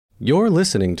You're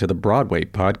listening to the Broadway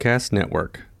Podcast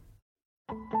Network.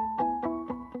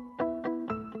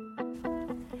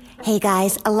 Hey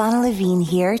guys, Ilana Levine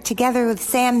here. Together with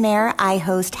Sam Mayer, I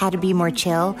host How to Be More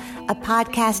Chill, a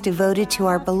podcast devoted to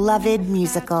our beloved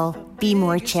musical, Be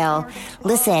More Chill.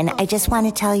 Listen, I just want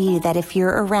to tell you that if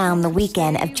you're around the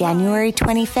weekend of January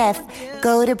 25th,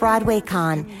 go to Broadway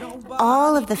Con.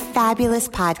 All of the fabulous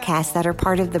podcasts that are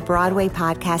part of the Broadway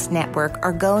Podcast Network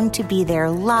are going to be there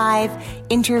live,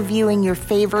 interviewing your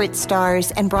favorite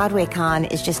stars, and Broadway Con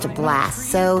is just a blast.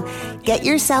 So get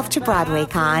yourself to Broadway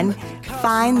Con,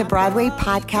 find the Broadway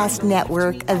Podcast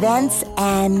Network events,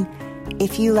 and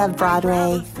if you love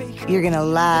Broadway, you're going to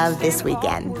love this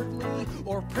weekend.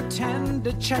 Or pretend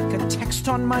to check a text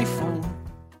on my phone.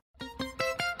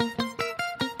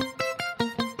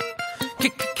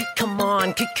 Come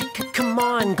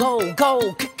on,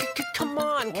 go, come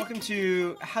on. Welcome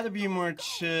to How to Be More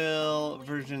Chill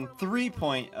version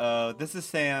 3.0. This is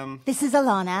Sam. This is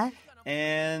Ilana.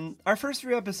 And our first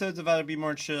 3 episodes of How to Be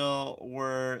More Chill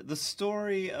were the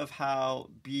story of how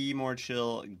Be More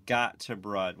Chill got to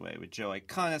Broadway with Joe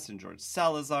Iconis and George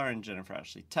Salazar and Jennifer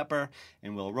Ashley Tepper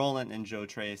and Will Rowland and Joe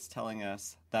Trace telling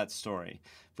us that story.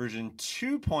 Version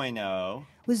 2.0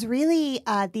 was really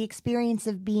the experience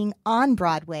of being on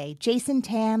Broadway. Jason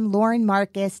Tam, Lauren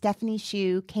Marcus, Stephanie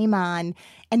Hsu came on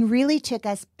and really took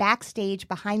us backstage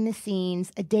behind the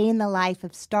scenes, a day in the life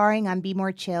of starring on Be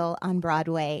More Chill on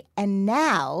Broadway. And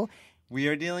now we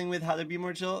are dealing with How to Be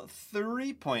More Chill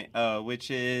 3.0, which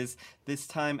is this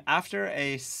time after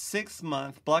a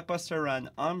 6-month blockbuster run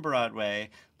on Broadway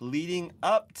leading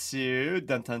up to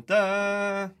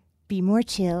dun-dun-dun. Be More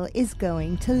Chill is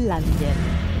going to London.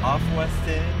 Off West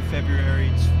End, February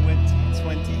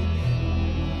 2020.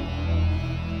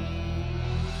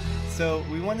 So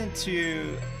we wanted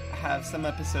to have some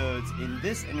episodes in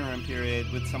this interim period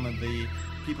with some of the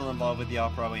people involved with the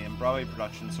Off-Broadway and Broadway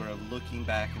production sort of looking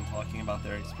back and talking about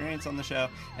their experience on the show.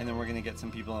 And then we're going to get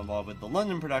some people involved with the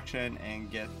London production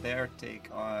and get their take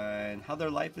on how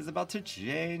their life is about to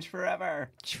change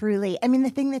forever. Truly. I mean, the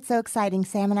thing that's so exciting,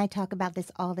 Sam and I talk about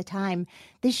this all the time,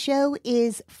 this show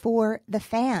is for the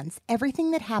fans. Everything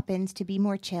that happens to Be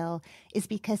More Chill is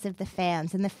because of the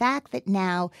fans. And the fact that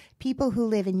now people who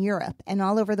live in Europe and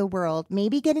all over the world,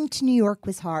 maybe getting to New York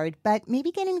was hard, but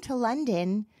maybe getting to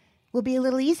London will be a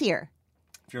little easier.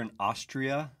 If you're in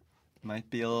Austria, it might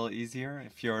be a little easier.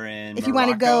 If you're in if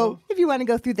Morocco, you want to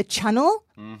go through the Channel,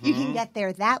 you can get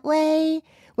there that way.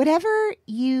 Whatever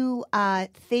you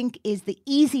think is the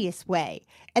easiest way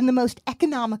and the most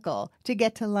economical to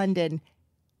get to London,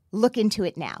 look into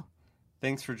it now.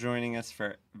 Thanks for joining us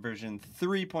for version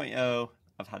 3.0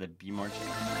 of How to Be More Chill.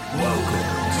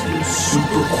 Welcome to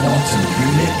Super Quantum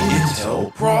Unit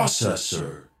Intel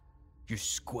Processor. You're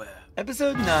square.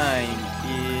 Episode 9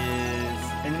 is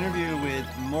an interview with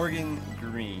Morgan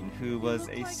Green, who was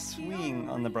a swing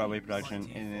on the Broadway production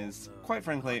and is, quite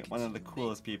frankly, one of the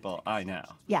coolest people I know.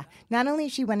 Yeah, not only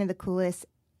is she one of the coolest,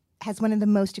 has one of the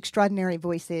most extraordinary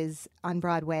voices on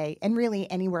Broadway and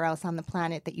really anywhere else on the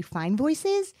planet that you find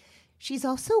voices, she's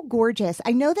also gorgeous.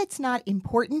 I know that's not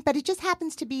important, but it just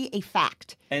happens to be a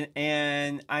fact.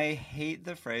 And I hate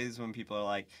the phrase when people are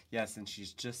like, yes, and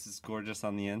she's just as gorgeous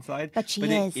on the inside. But she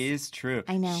is. It is true.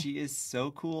 I know. She is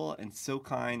so cool and so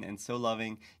kind and so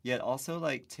loving, yet also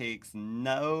like takes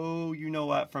no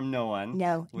you-know-what from no one.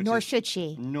 No, nor should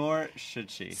she. Nor should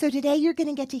she. So today you're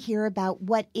going to get to hear about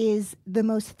what is the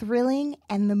most thrilling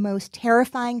and the most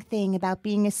terrifying thing about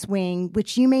being a swing,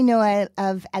 which you may know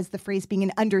of as the phrase being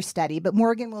an understudy. But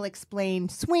Morgan will explain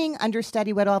swing,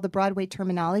 understudy, what all the Broadway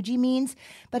terminology means.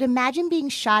 But imagine being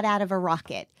shot out of a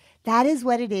rocket. That is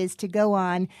what it is to go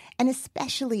on, and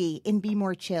especially in Be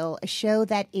More Chill, a show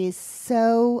that is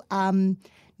so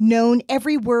known.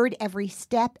 Every word, every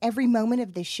step, every moment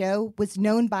of the show was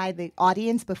known by the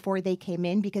audience before they came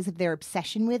in because of their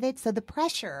obsession with it. So the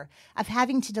pressure of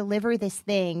having to deliver this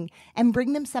thing and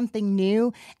bring them something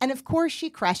new. And of course,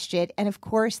 she crushed it. And of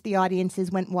course, the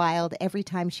audiences went wild every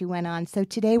time she went on. So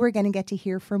today we're going to get to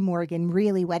hear from Morgan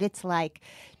really what it's like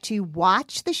to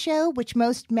watch the show, which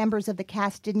most members of the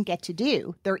cast didn't get to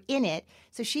do. They're in it.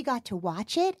 So she got to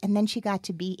watch it and then she got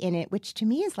to be in it, which to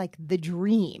me is like the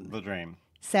dream. The dream.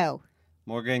 So,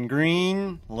 Morgan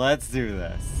Green, let's do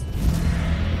this.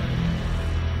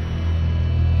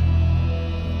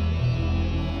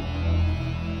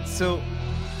 So,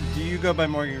 do you go by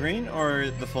Morgan Green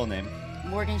or the full name?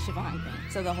 Morgan Siobhan Green.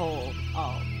 So the whole,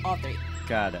 all 3.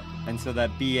 Got it. And so that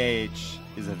BH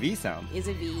is a V sound. Is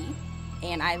a V.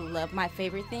 And I love, my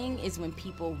favorite thing is when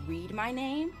people read my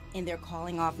name and they're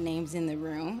calling off names in the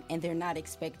room and they're not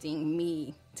expecting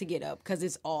me to get up because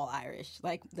it's all Irish.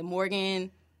 Like the Morgan,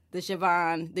 the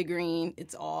Siobhan, the Green,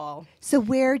 it's all. So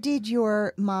where did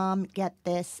your mom get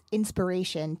this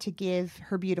inspiration to give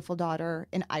her beautiful daughter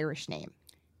an Irish name?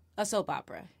 A soap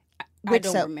opera. I Which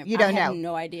don't soap? remember. You don't I have know.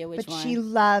 no idea which But one. she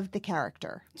loved the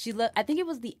character. I think it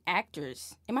was the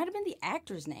actor's. It might have been the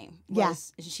actor's name.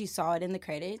 She saw it in the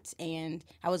credits, and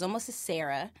I was almost a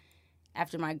Sarah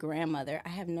after my grandmother. I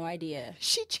have no idea.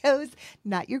 She chose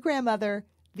not your grandmother,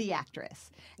 the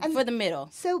actress. And For the middle.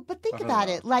 so, but think about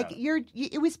it. Like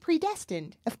it was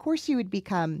predestined. Of course, you would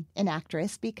become an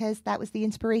actress because that was the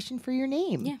inspiration for your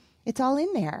name. Yeah. It's all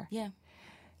in there. Yeah.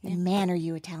 And man, are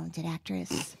you a talented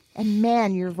actress. And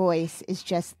man, your voice is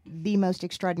just the most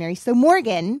extraordinary. So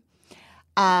Morgan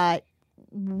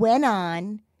went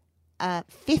on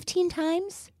 15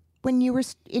 times when you were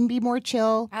in Be More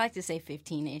Chill. I like to say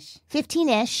 15-ish.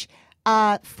 15-ish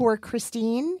for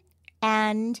Christine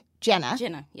and Jenna.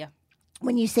 Jenna, yeah.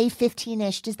 When you say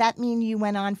 15-ish, does that mean you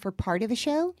went on for part of a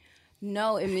show?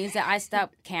 No, it means that I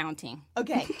stopped counting.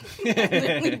 Okay.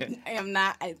 I am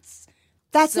not.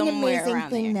 That's an somewhere amazing around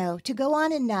thing, there. though, to go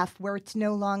on enough where it's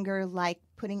no longer like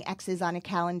putting X's on a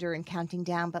calendar and counting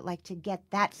down, but like to get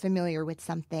that familiar with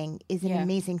something is an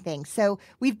amazing thing. So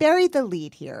we've buried the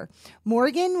lead here.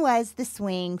 Morgan was the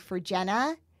swing for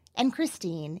Jenna and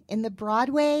Christine in the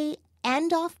Broadway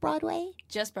and off-Broadway?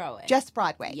 Just Broadway. Just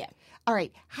Broadway. Yeah. All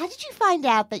right. How did you find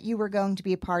out that you were going to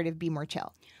be a part of Be More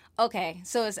Chill? Okay,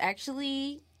 so it's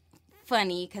actually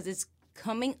funny because it's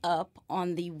coming up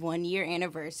on the 1-year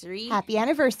anniversary Happy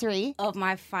anniversary. of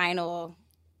my final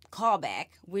callback,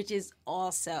 which is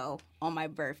also on my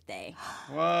birthday.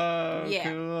 Whoa, Yeah.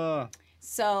 cool.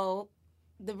 So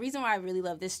the reason why I really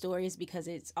love this story is because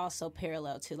it's also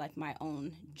parallel to like my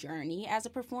own journey as a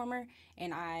performer.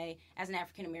 And I, as an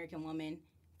African-American woman,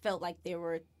 felt like there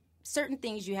were certain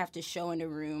things you have to show in a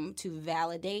room to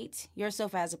validate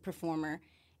yourself as a performer.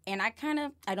 And I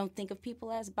don't think of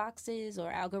people as boxes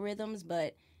or algorithms,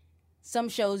 but some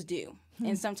shows do.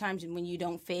 And sometimes when you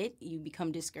don't fit, you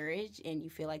become discouraged and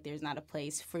you feel like there's not a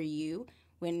place for you,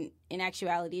 when in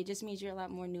actuality, it just means you're a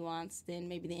lot more nuanced than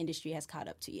maybe the industry has caught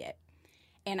up to yet.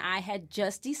 And I had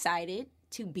just decided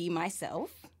to be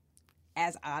myself,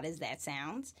 as odd as that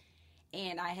sounds.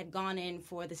 And I had gone in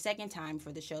for the second time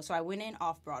for the show. So I went in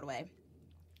off-Broadway,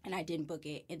 and I didn't book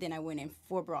it. And then I went in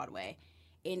for Broadway.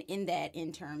 And in that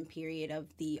interim period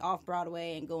of the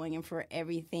off-Broadway and going in for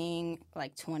everything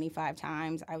like 25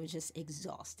 times, I was just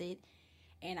exhausted.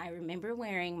 And I remember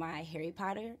wearing my Harry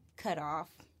Potter cutoff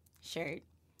shirt,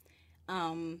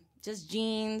 just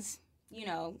jeans, you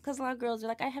know, because a lot of girls are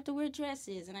like, I have to wear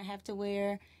dresses and I have to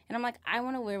wear, and I'm like, I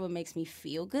want to wear what makes me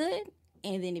feel good.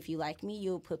 And then if you like me,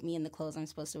 you'll put me in the clothes I'm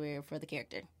supposed to wear for the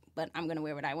character. But I'm going to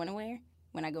wear what I want to wear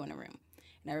when I go in a room.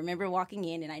 And I remember walking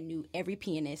in, and I knew every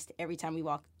pianist every time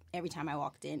I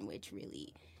walked in, which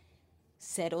really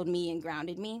settled me and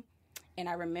grounded me. And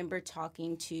I remember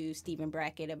talking to Stephen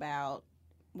Brackett about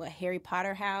what Harry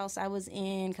Potter house I was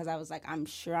in, because I was like, I'm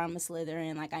sure I'm a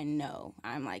Slytherin. Like, I know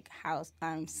I'm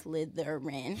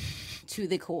Slytherin to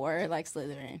the core, like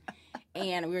Slytherin.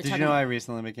 And we were Did talking. you know I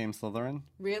recently became Slytherin?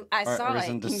 I Or saw it.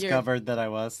 recently discovered that I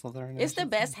was Slytherin? I It's the should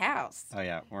best say? house. Oh,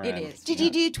 yeah. We're It in. is. Did you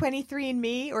do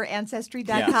 23andMe or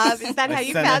Ancestry.com? Yeah. Is that I how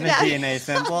you sent found them out? a DNA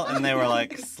sample, and they were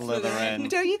like, Slytherin.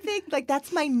 Don't you think, like,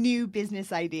 that's my new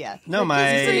business idea? No,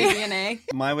 DNA.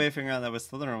 my way of figuring out that was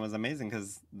Slytherin was amazing,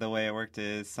 because the way it worked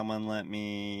is someone lent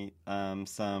me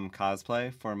some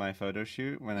cosplay for my photo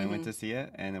shoot when I went to see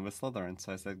it, and it was Slytherin.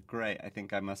 So I said, great, I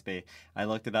think I must be. I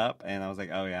looked it up, and I was like,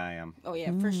 oh, yeah, I am. Oh,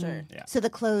 yeah, for sure. Yeah. So the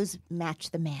clothes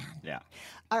match the man. Yeah.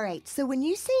 All right. So when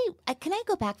you say, can I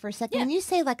go back for a second? Yeah. When you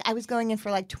say, like, I was going in for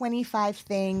like 25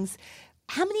 things,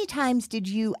 how many times did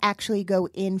you actually go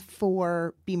in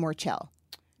for Be More Chill?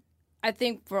 I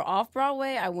think for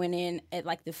off-Broadway, I went in at,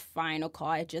 like, the final call.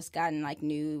 I had just gotten, like,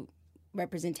 new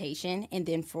representation. And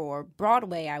then for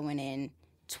Broadway, I went in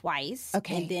twice.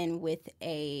 Okay. And then with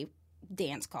a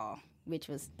dance call, which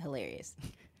was hilarious.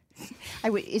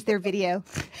 Is there video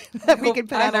that we can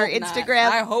put on our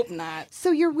Instagram? I hope not.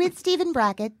 So you're with Stephen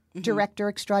Brackett, director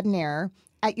extraordinaire,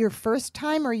 at your first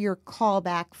time or your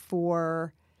callback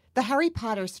for the Harry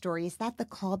Potter story. Is that the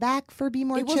callback for Be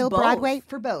More It was Chill both. Broadway?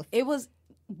 For both. It was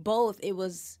both. It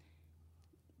was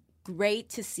great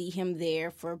to see him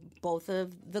there for both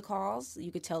of the calls.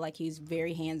 You could tell, like, he was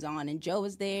very hands-on, and Joe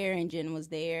was there and Jen was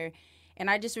there. And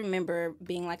I just remember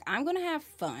being like, I'm going to have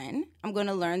fun. I'm going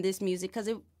to learn this music, because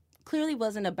it clearly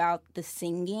wasn't about the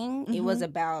singing. It was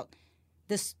about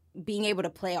this being able to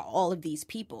play all of these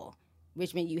people.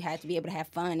 which meant you had to be able to have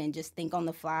fun and just think on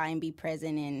the fly and be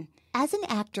present. And as an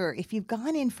actor, if you've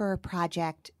gone in for a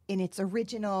project in its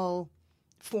original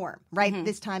form, right?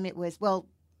 This time it was,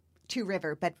 Two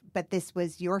River, but this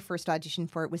was your first audition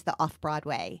for it, was the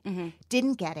off-Broadway.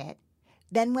 Didn't get it.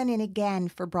 Then went in again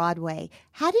for Broadway.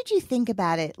 How did you think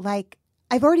about it? Like,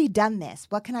 I've already done this.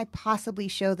 What can I possibly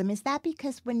show them? Is that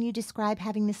because when you describe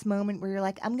having this moment where you're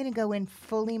like, I'm going to go in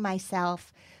fully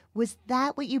myself, was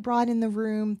that what you brought in the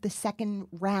room, the second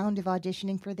round of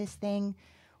auditioning for this thing?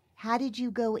 How did you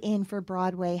go in for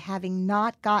Broadway, having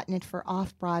not gotten it for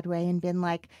off-Broadway, and been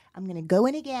like, I'm going to go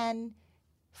in again,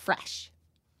 fresh?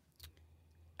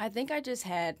 I think I just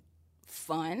had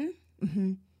fun.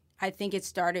 I think it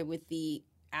started with the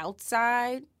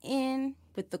outside in,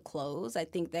 with the clothes. I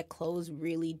think that clothes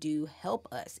really do help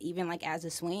us. Even like as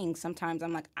a swing, sometimes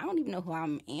I'm like, I don't even know who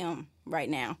I am right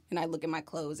now. And I look at my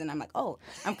clothes and I'm like, oh,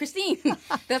 I'm Christine.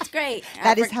 That's great.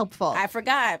 That is helpful. I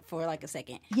forgot for like a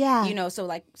second. Yeah. You know, so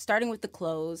like starting with the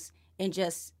clothes and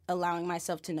just allowing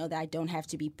myself to know that I don't have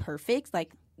to be perfect.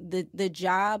 Like the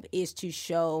job is to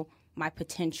show my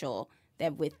potential,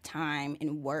 that with time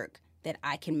and work that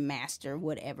I can master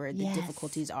whatever the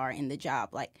difficulties are in the job.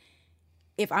 Like,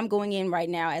 if I'm going in right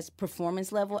now as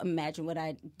performance level, imagine what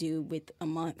I do with a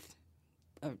month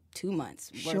or 2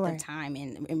 months worth of time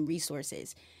and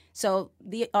resources. So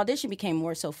the audition became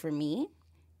more so for me.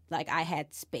 Like, I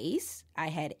had space, I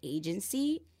had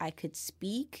agency, I could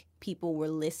speak, people were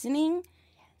listening,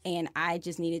 and I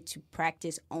just needed to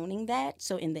practice owning that.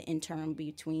 So in the interim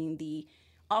between the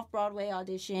off-Broadway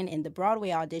audition and the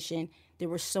Broadway audition, there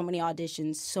were so many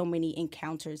auditions, so many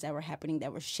encounters that were happening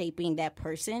that were shaping that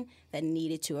person that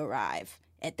needed to arrive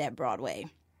at that Broadway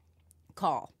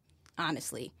call,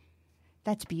 honestly.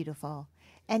 That's beautiful.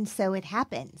 And so it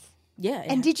happens. Yeah.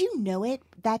 And did you know it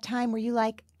that time? Were you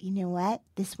like, you know what?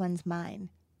 This one's mine.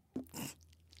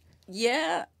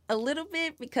 Yeah, a little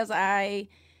bit, because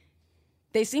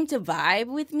they seem to vibe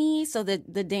with me. So the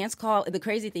dance call, the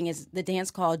crazy thing is the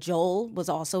dance call, Joel was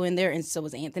also in there, and so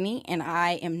was Anthony. And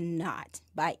I am not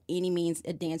by any means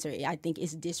a dancer. I think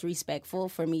it's disrespectful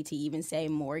for me to even say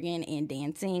Morgan and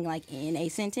dancing like in a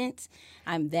sentence.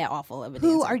 I'm that awful of a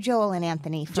dancer. Who are Joel and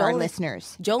Anthony for our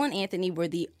listeners? Joel and Anthony were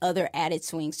the other added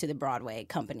swings to the Broadway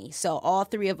company. So all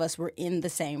three of us were in the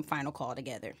same final call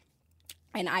together.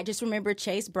 And I just remember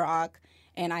Chase Brock,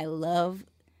 and I love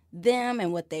them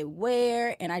and what they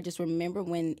wear. And I just remember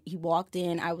when he walked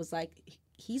in, I was like,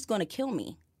 he's going to kill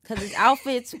me. Because his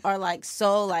outfits are like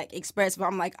so like expressive.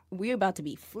 I'm like, we're about to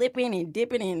be flipping and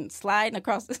dipping and sliding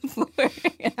across the floor.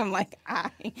 And I'm like, I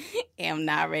am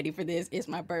not ready for this. It's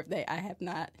my birthday. I have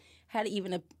not had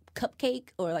even a cupcake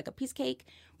or like a piece of cake.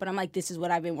 But I'm like, this is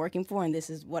what I've been working for and this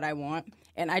is what I want.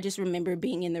 And I just remember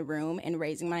being in the room and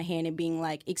raising my hand and being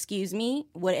like, excuse me,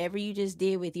 whatever you just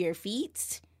did with your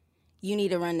feet, you need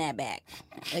to run that back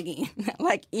again,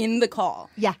 like in the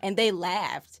call. Yeah. And they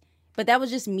laughed. But that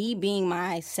was just me being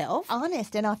myself.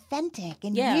 Honest and authentic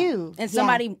and you. And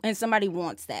somebody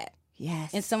wants that.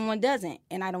 Yes. And someone doesn't.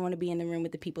 And I don't want to be in the room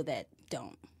with the people that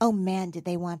don't. Oh, man, did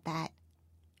they want that.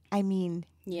 I mean,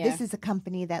 this is a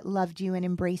company that loved you and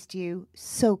embraced you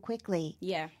so quickly.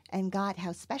 Yeah. And got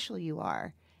how special you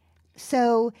are.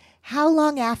 So how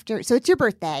long after, so it's your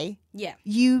birthday. Yeah.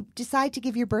 You decide to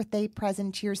give your birthday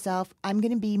present to yourself. I'm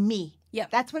going to be me. Yeah.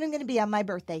 That's what I'm going to be on my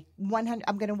birthday. I'm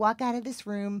going to walk out of this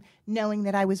room knowing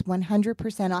that I was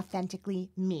 100%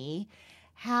 authentically me.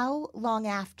 How long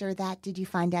after that did you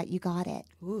find out you got it?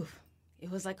 Oof.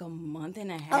 It was like a month and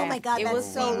a half. Oh my God, it that's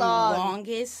was so the long.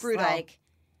 Longest. Brutal. Like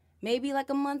maybe like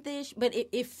a month-ish, but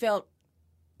it felt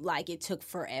like it took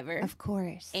forever. Of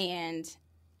course. And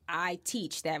I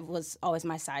teach. That was always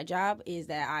my side job, is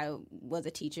that I was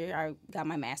a teacher. I got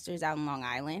my master's out in Long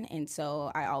Island, and so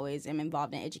I always am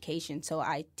involved in education. So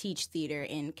I teach theater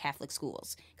in Catholic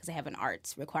schools because they have an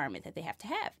arts requirement that they have to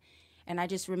have. And I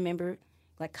just remember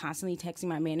like constantly texting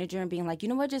my manager and being like, you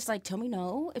know what, just like tell me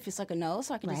no if it's like a no,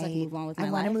 so I can just like move on with my life.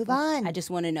 I want to move on. I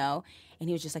just want to know. And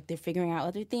he was just like, they're figuring out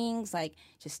other things, like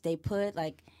just stay put,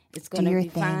 like it's going to be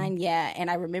fine. Yeah. And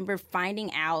I remember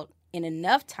finding out in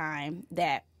enough time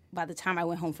that by the time I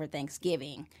went home for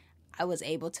Thanksgiving, I was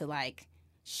able to like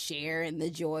share in the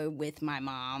joy with my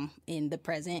mom in the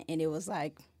present, and it was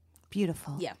like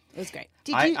beautiful. Yeah, it was great.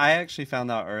 I actually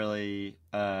found out early.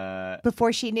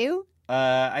 Before she knew?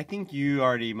 I think you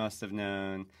already must have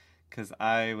known because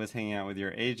I was hanging out with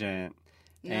your agent.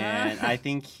 And I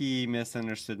think he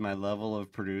misunderstood my level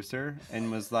of producer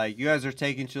and was like, you guys are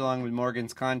taking too long with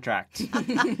Morgan's contract. And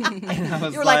I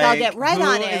was you were like, I'll get right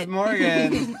on Who it. is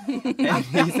Morgan? And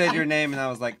he said your name, and I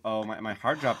was like, oh, my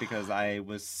heart dropped because I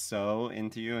was so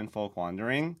into you in Folk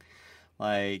Wandering.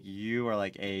 Like, you are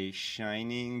like a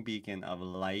shining beacon of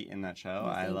light in that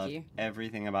show. I love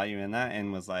everything about you in that,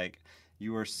 and was like,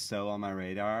 you were so on my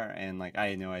radar, and like I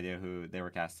had no idea who they were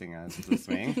casting as the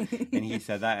swing. And he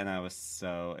said that, and I was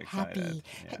so excited. Happy.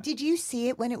 Yeah. Did you see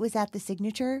it when it was at the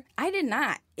Signature? I did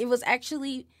not. It was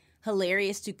actually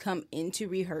hilarious to come into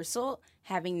rehearsal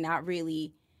having not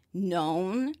really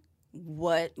known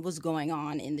what was going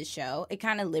on in the show. It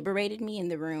kind of liberated me in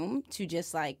the room to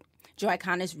just like, Joe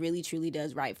Iconis really truly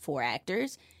does write for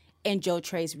actors, and Joe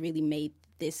Trey's really made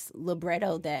this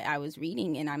libretto that I was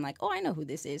reading, and I'm like, oh, I know who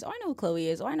this is. Oh, I know who Chloe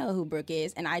is. Oh, I know who Brooke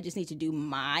is. And I just need to do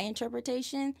my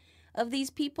interpretation of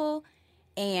these people.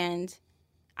 And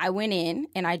I went in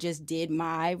and I just did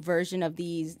my version of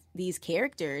these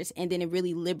characters, and then it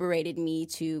really liberated me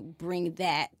to bring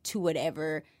that to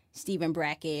whatever Stephen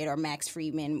Brackett or Max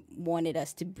Friedman wanted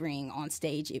us to bring on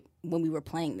stage when we were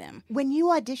playing them. When you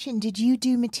auditioned, did you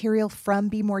do material from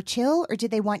Be More Chill, or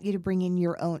did they want you to bring in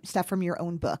your own stuff from your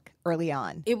own book early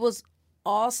on? It was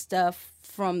all stuff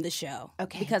from the show.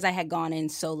 Okay. Because I had gone in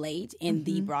so late, and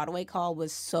the Broadway call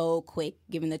was so quick,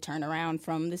 given the turnaround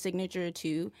from the Signature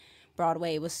to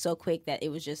Broadway. It was so quick that it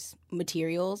was just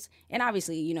materials. And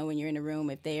obviously, you know, when you're in a room,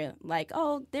 if they're like,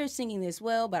 oh, they're singing this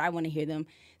well, but I want to hear them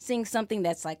sing something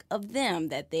that's like of them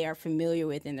that they are familiar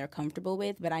with and they're comfortable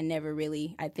with. But I never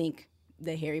really, I think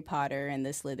the Harry Potter and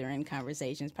the Slytherin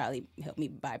conversations probably helped me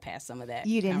bypass some of that.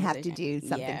 You didn't have to do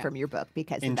something from your book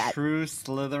because in of that. true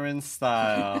Slytherin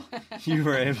style, you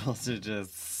were able to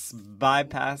just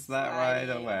bypass that right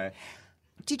away.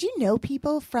 Did you know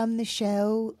people from the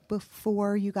show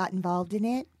before you got involved in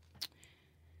it?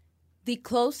 The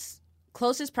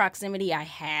closest proximity I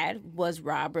had was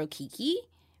Rob Rokicki.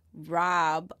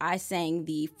 Rob, I sang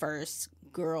the first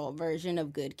girl version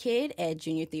of Good Kid at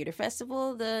Junior Theater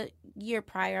Festival the year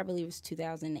prior. I believe it was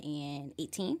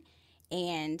 2018.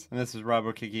 And this was Rob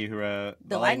Rokicki, who wrote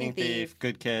The Lightning Thief,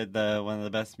 Good Kid, one of the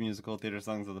best musical theater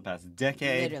songs of the past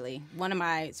decade. Literally. One of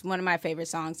my favorite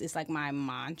songs. It's like my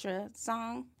mantra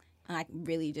song. I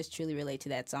really just truly relate to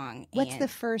that song. What's the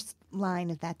first line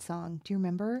of that song? Do you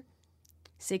remember?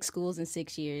 6 schools in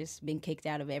 6 years, been kicked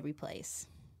out of every place.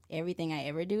 Everything I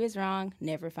ever do is wrong,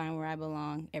 never find where I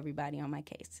belong, everybody on my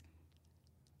case.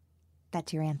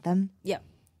 That's your anthem? Yep.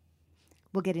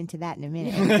 We'll get into that in a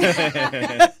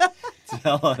minute.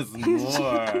 Tell us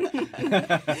more.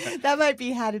 That might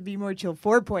be How to Be More Chill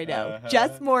 4.0.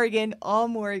 Just Morgan, all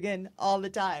the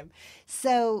time.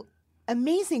 So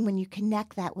amazing when you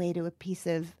connect that way to a piece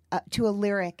of, to a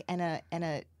lyric and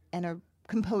a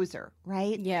composer,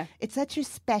 right? Yeah. It's such a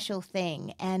special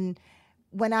thing. And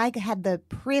when I had the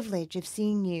privilege of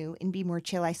seeing you in Be More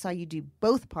Chill, I saw you do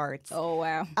both parts. Oh,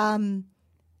 wow.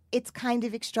 It's kind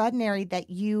of extraordinary that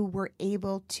you were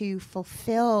able to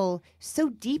fulfill so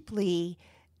deeply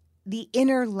the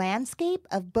inner landscape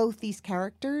of both these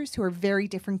characters who are very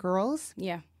different girls.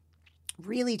 Yeah.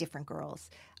 Really different girls.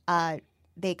 They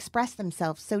express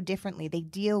themselves so differently. They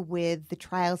deal with the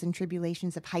trials and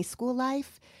tribulations of high school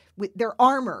life. Their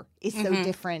armor is so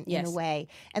different in a way.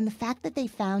 And the fact that they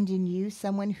found in you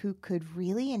someone who could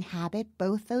really inhabit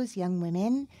both those young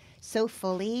women so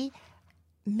fully,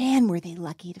 man, were they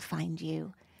lucky to find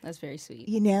you. That's very sweet.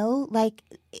 You know, like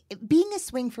being a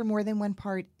swing for more than one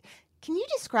part. Can you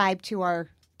describe to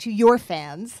your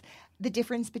fans the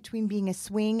difference between being a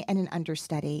swing and an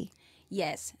understudy?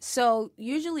 Yes. So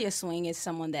usually a swing is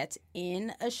someone that's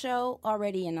in a show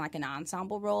already in like an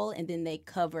ensemble role, and then they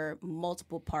cover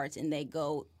multiple parts and they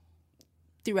go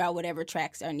throughout whatever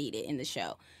tracks are needed in the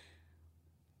show.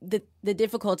 The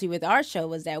difficulty with our show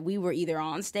was that we were either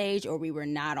on stage or we were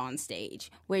not on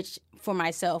stage, which for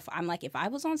myself, I'm like, if I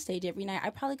was on stage every night, I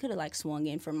probably could have like swung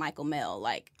in for Michael Mell,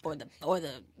 like, or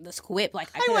the squip. Like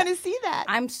I want to see that.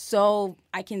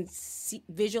 I can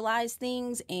visualize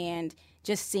things, and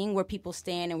just seeing where people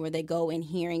stand and where they go and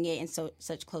hearing it in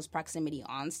such close proximity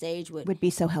on stage would be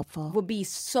so helpful. Would be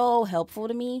so helpful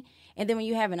to me. And then when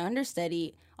you have an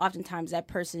understudy, oftentimes that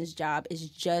person's job is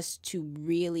just to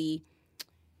really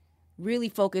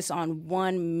focus on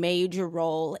one major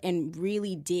role and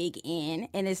really dig in.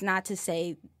 And it's not to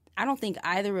say, I don't think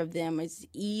either of them is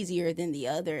easier than the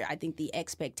other. I think the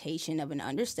expectation of an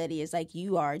understudy is like,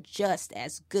 you are just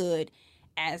as good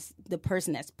as the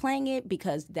person that's playing it,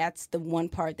 because that's the one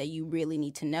part that you really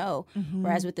need to know.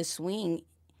 Whereas with the swing,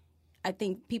 I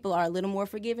think people are a little more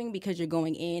forgiving because you're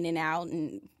going in and out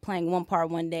and playing one part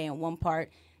one day and one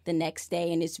part the next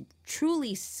day, and it's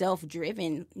truly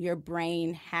self-driven. Your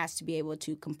brain has to be able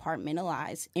to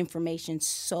compartmentalize information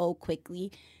so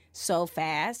quickly, so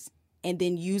fast, and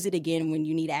then use it again when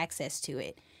you need access to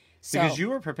it. So, because you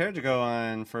were prepared to go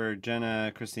on for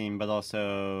Jenna, Christine, but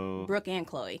also Brooke and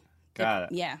Chloe. Got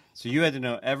it. Yeah. So you had to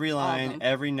know every All of line, them.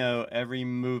 every note, every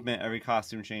movement, every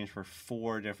costume change for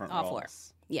 4 different All roles.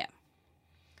 4. Yeah.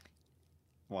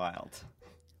 Wild.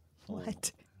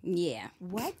 What? Yeah.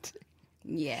 What?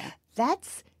 Yeah.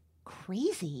 That's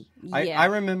crazy. Yeah. I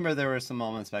remember there were some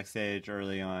moments backstage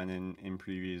early on in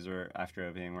previews or after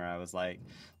opening where I was like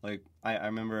I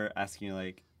remember asking you,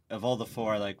 like, of all the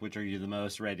 4, like, which are you the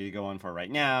most ready to go on for right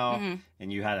now? Mm-hmm.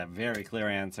 And you had a very clear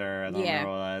answer. I don't remember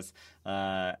what it was.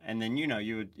 And then,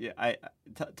 you would,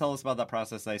 tell us about that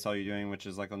process I saw you doing, which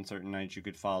is like on certain nights you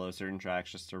could follow certain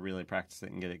tracks just to really practice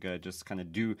it and get it good. Just kind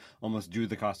of almost do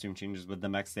the costume changes with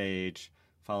them backstage,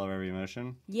 follow every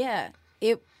emotion. Yeah.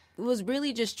 It was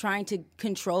really just trying to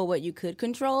control what you could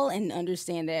control and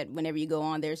understand that whenever you go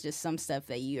on, there's just some stuff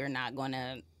that you're not going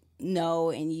to know,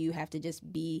 and you have to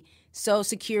just be so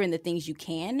secure in the things you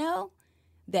can know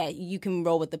that you can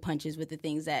roll with the punches with the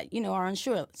things that, are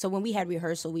unsure. So when we had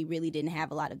rehearsal, we really didn't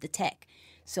have a lot of the tech.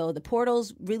 So the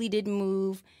portals really didn't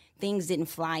move. Things didn't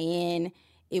fly in.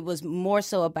 It was more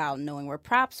so about knowing where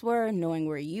props were, knowing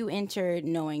where you entered,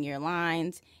 knowing your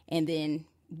lines, and then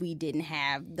we didn't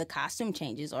have the costume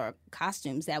changes or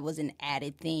costumes. That was an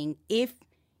added thing. If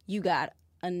you got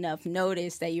enough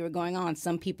notice that you were going on,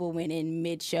 some people went in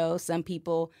mid-show, some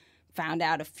people found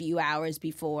out a few hours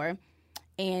before,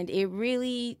 and it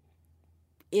really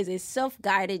is a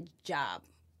self-guided job,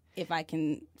 if I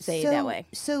can say it that way.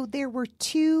 So there were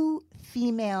 2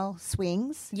 female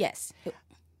swings. Yes.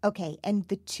 Okay, and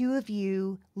the 2 of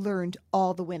you learned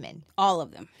all the women. All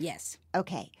of them, yes.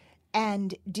 Okay.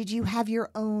 And did you have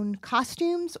your own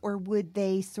costumes, or would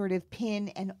they sort of pin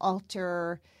and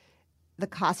alter the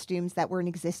costumes that were in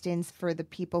existence for the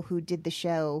people who did the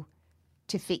show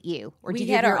to fit you? Or did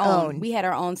you have your own? We had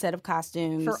our own set of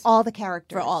costumes. For all the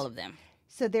characters? For all of them.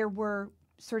 So there were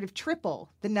sort of triple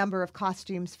the number of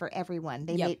costumes for everyone.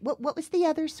 They Yep. made what was the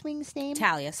other swing's name?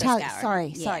 Talia.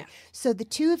 Sorry. Yeah. So the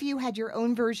 2 of you had your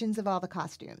own versions of all the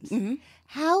costumes. Mm-hmm.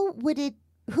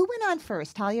 Who went on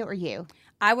first, Talia or you?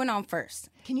 I went on first.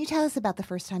 Can you tell us about the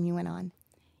first time you went on?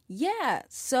 Yeah.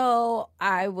 So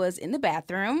I was in the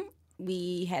bathroom.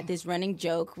 We had this running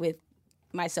joke with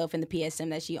myself and the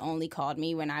PSM that she only called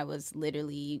me when I was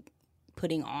literally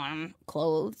putting on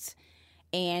clothes.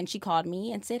 And she called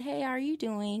me and said, "Hey, how are you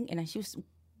doing?" And she was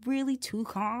really too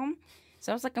calm.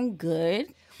 So I was like, "I'm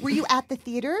good." Were you at the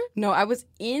theater? No, I was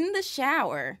in the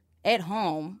shower at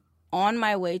home on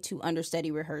my way to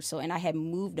understudy rehearsal, and I had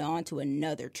moved on to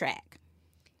another track.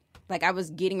 Like, I was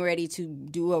getting ready to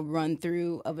do a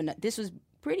run-through of another. This was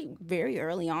very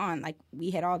early on. Like,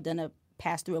 we had all done a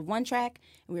pass-through of one track,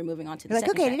 and we were moving on to the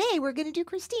second track. Today we're going to do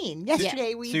Christine.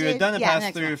 Yesterday we So you did... had done a next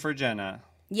pass-through one. for Jenna.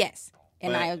 Yes.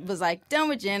 And But- I was like, done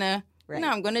with Jenna. Right.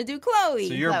 Now I'm going to do Chloe.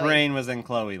 So your Chloe. brain was in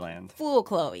Chloe land. Full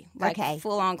Chloe. Like, Okay.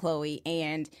 full-on Chloe.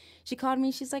 And she called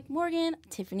me. She's like, "Morgan,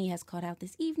 Tiffany has called out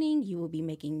this evening. You will be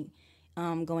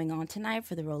going on tonight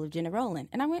for the role of Jenna Rowland."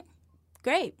 And I went,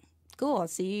 "Great. Cool. I'll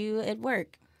see you at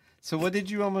work." So what did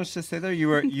you almost just say there? You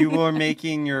were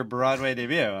making your Broadway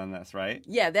debut on this, right?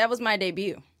 Yeah, that was my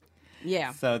debut.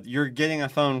 Yeah. So you're getting a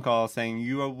phone call saying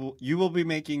you will be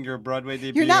making your Broadway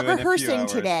debut. You're not in a few rehearsing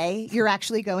hours. today. You're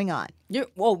actually going on.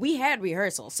 Well, we had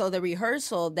rehearsal. So the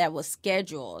rehearsal that was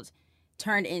scheduled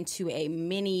turned into a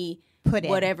mini Put in.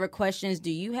 whatever questions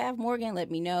do you have, Morgan? Let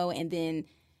me know. And then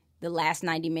the last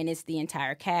 90 minutes, the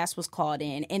entire cast was called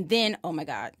in. And then, oh my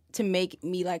God, to make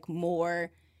me like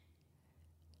more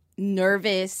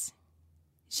nervous,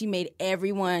 she made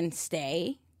everyone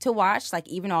stay to watch, like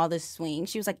even all the swings.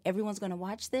 She was like, "Everyone's going to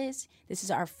watch this. This is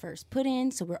our first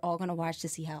put-in, so we're all going to watch to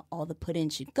see how all the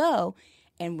put-in should go."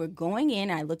 And we're going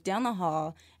in. I look down the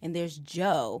hall, and there's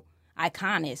Joe,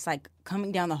 Iconis, like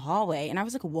coming down the hallway. And I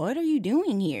was like, "What are you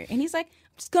doing here?" And he's like,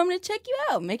 "I'm just coming to check you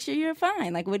out, make sure you're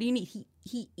fine. Like, what do you need?"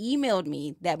 He emailed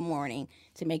me that morning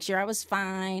to make sure I was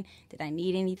fine. Did I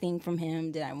need anything from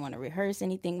him? Did I want to rehearse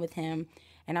anything with him?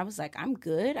 And I was like, "I'm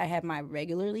good." I had my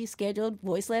regularly scheduled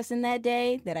voice lesson that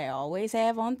day that I always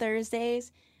have on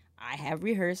Thursdays. I have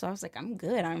rehearsal. I was like, "I'm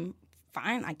good. I'm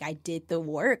fine." Like, I did the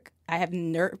work. I have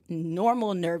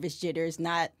normal nervous jitters,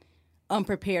 not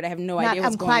unprepared. I have no idea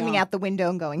what's I'm going climbing on. out the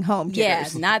window and going home. Yeah,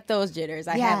 jitters. not those jitters.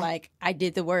 I Yeah. had like, I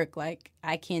did the work. Like,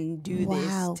 I can do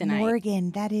Wow, this tonight.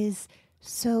 Morgan, that is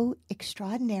so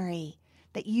extraordinary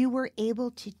that you were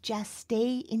able to just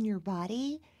stay in your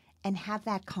body and have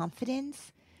that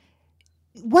confidence.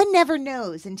 One never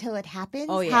knows until it happens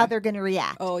Oh, yeah. how they're going to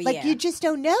react. Oh, Like, yeah. you just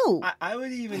don't know. I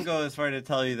would even go as far to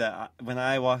tell you that when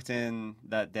I walked in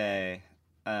that day,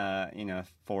 you know,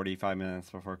 45 minutes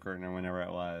before curtain or whenever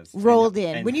it was. Rolled and,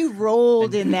 in. and When you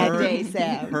rolled in that heard, day,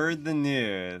 Sam. Heard the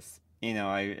news. You know,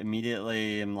 I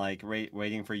immediately am like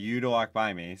waiting for you to walk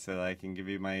by me so that I can give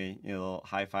you my little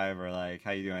high five or like,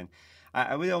 how you doing?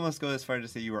 I would almost go as far as to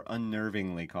say you were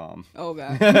unnervingly calm. Oh,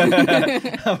 God.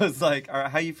 I was like,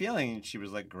 how you feeling? And she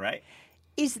was like, great.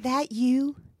 Is that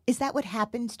you? Is that what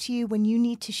happens to you when you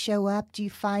need to show up? Do you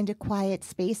find a quiet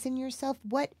space in yourself?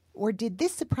 Or did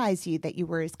this surprise you that you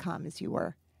were as calm as you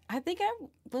were? I think I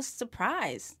was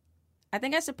surprised. I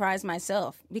think I surprised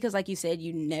myself because, like you said,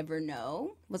 you never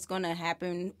know what's going to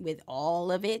happen with all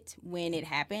of it when it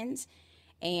happens.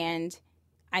 And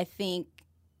I think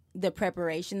the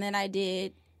preparation that I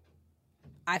did,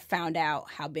 I found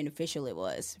out how beneficial it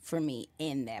was for me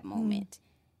in that moment.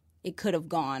 It could have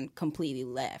gone completely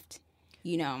left,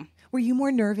 you know. Were you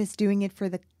more nervous doing it for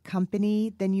the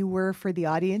company than you were for the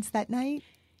audience that night?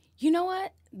 You know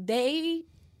what? They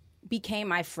became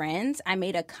my friends. I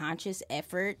made a conscious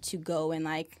effort to go and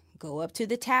go up to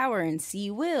the tower and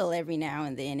see Will every now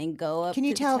and then and go up. Can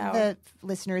you to tell the tower. the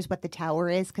listeners what the tower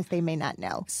is? Because they may not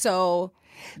know. So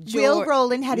Will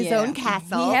Rowland had his own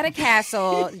castle. He had a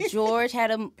castle. George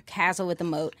had a castle with a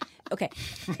moat. Okay.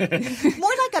 More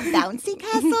like a bouncy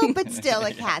castle, but still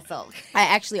a castle. I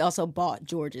actually also bought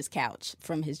George's couch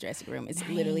from his dressing room. It's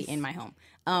literally in my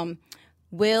home.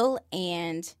 Will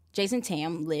and Jason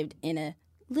Tam lived in a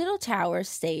little tower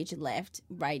stage left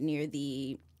right near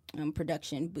the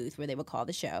production booth where they would call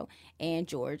the show, and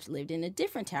George lived in a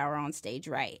different tower on stage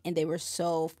right, and they were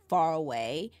so far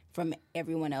away from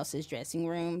everyone else's dressing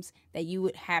rooms that you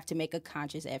would have to make a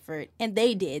conscious effort, and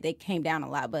they came down a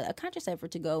lot, but a conscious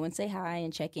effort to go and say hi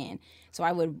and check in. So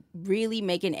I would really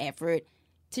make an effort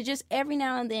to just every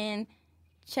now and then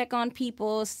check on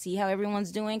people, see how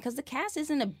everyone's doing, because the cast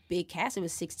isn't a big cast. It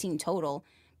was 16 total.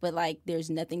 But,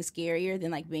 there's nothing scarier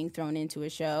than, being thrown into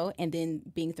a show and then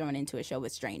being thrown into a show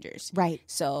with strangers. Right.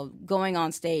 So going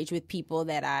on stage with people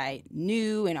that I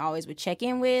knew and always would check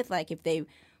in with, if they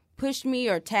pushed me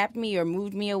or tapped me or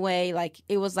moved me away,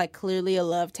 it was, clearly a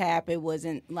love tap. It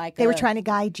wasn't They were trying to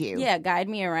guide you. Yeah, guide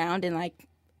me around and,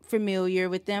 familiar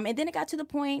with them. And then it got to the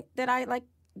point that I,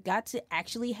 got to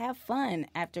actually have fun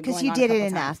after going on. Because you did it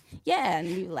times. enough. Yeah, and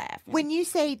we laughed. When you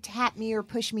say tap me or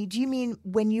push me, do you mean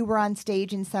when you were on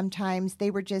stage and sometimes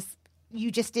you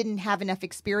just didn't have enough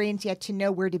experience yet to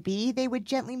know where to be, they would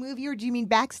gently move you? Or do you mean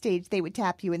backstage they would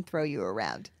tap you and throw you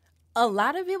around? A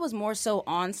lot of it was more so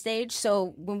on stage.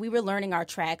 So when we were learning our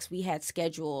tracks, we had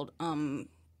scheduled,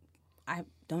 I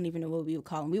don't even know what we would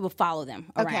call them. We would follow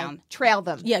them around. Trail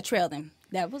them. Yeah, trail them.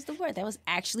 That was the word. That was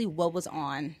actually what was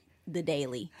on the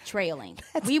daily, trailing.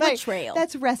 We would trail.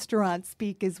 That's restaurant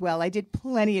speak as well. I did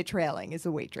plenty of trailing as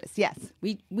a waitress. Yes.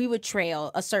 We would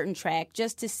trail a certain track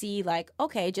just to see,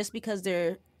 okay, just because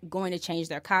they're going to change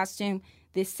their costume,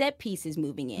 this set piece is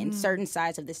moving in. Certain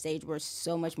sides of the stage were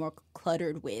so much more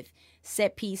cluttered with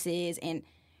set pieces. And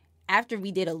after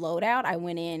we did a loadout, I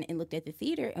went in and looked at the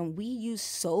theater, and we used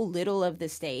so little of the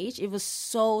stage. It was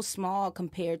so small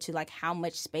compared to how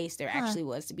much space there actually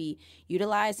was to be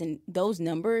utilized. And those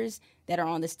numbers that are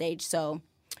on the stage, so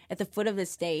at the foot of the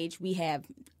stage, we have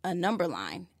a number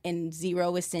line, and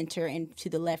 0 is center, and to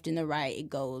the left and the right, it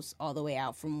goes all the way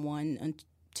out from 1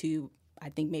 to, I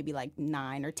think, maybe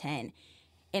 9 or 10.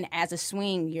 And as a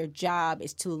swing, your job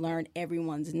is to learn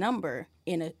everyone's number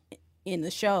in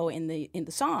the show, in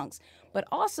the songs. But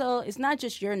also, it's not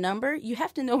just your number. You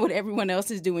have to know what everyone else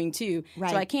is doing, too.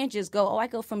 Right. So I can't just go, I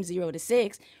go from 0 to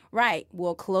 6. Right.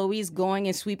 Well, Chloe's going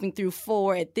and sweeping through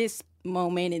 4 at this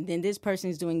moment, and then this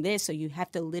person's doing this. So you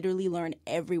have to literally learn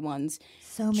everyone's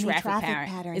so many traffic pattern.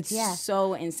 patterns. It's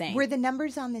so insane. Were the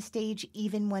numbers on the stage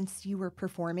even once you were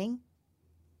performing?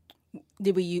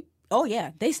 Oh,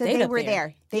 yeah. They stayed up there. So they were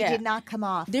there. They did not come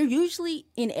off. They're usually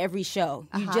in every show.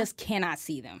 You just cannot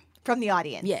see them. From the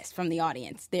audience. Yes, from the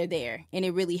audience. They're there. And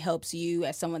it really helps you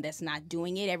as someone that's not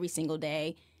doing it every single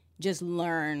day, just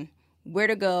learn where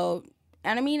to go.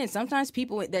 And and sometimes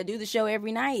people that do the show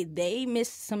every night, they miss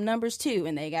some numbers too,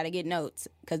 and they got to get notes.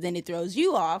 Because then it throws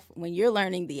you off when you're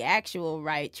learning the actual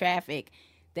right traffic,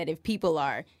 that if people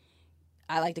are,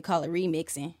 I like to call it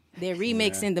remixing, they're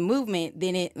remixing the movement,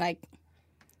 then it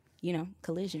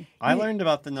collision. I learned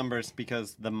about the numbers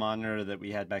because the monitor that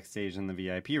we had backstage in the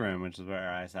VIP room, which is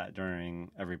where I sat during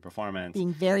every performance,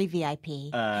 being very VIP, we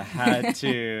had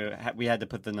to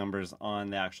put the numbers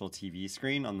on the actual TV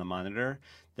screen on the monitor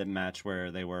that matched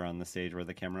where they were on the stage where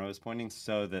the camera was pointing,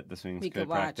 so that the swings We could could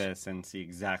watch. practice and see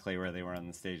exactly where they were on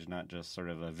the stage, not just sort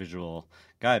of a visual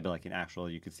guide, but like an actual,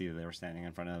 you could see that they were standing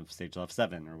in front of stage left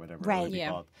 7 or whatever it would be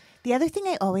called. The other thing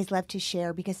I always love to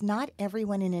share, because not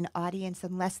everyone in an audience,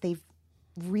 unless they've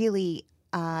really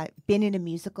been in a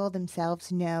musical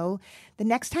themselves, know, the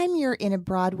next time you're in a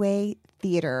Broadway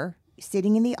theater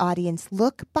sitting in the audience,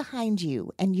 look behind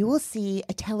you and you will see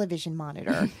a television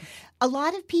monitor. A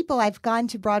lot of people, I've gone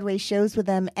to Broadway shows with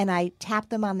them and I tap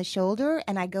them on the shoulder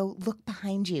and I go, look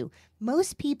behind you.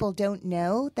 Most people don't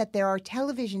know that there are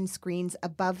television screens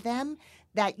above them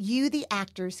that you, the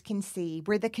actors, can see.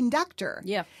 We're the conductor.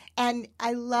 Yeah. And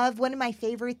I love, one of my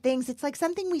favorite things, it's like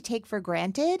something we take for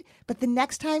granted, but the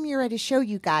next time you're at a show,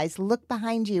 you guys, look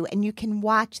behind you and you can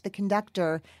watch the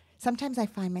conductor. Sometimes I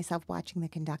find myself watching the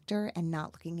conductor and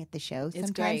not looking at the show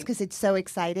sometimes because it's so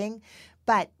exciting.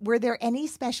 But were there any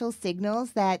special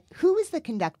signals who was the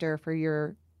conductor for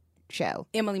your show?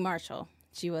 Emily Marshall.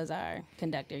 She was our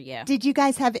conductor, yeah. Did you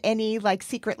guys have any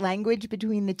secret language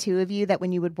between the two of you that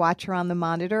when you would watch her on the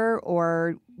monitor,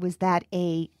 or was that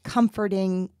a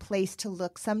comforting place to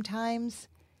look sometimes?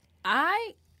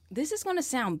 This is going to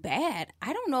sound bad.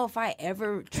 I don't know if I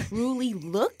ever truly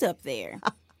looked up there.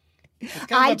 It's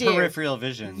kind of a peripheral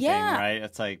vision thing, Yeah. right?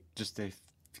 It's like just to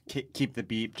keep the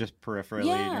beat just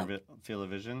peripherally in your field of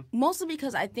vision. Mostly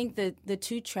because I think the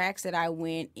 2 tracks that I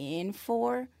went in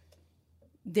for,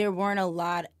 there weren't a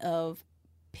lot of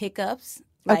pickups.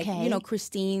 Like,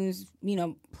 Christine's,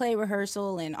 play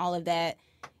rehearsal and all of that.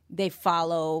 They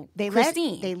follow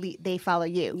Christine. They follow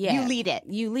you. Yeah. You lead it.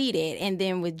 You lead it. And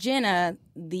then with Jenna,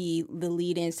 the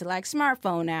lead-ins to like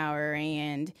Smartphone Hour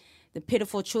and The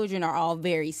Pitiful Children are all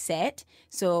very set.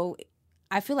 So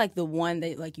I feel like the one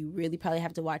that like you really probably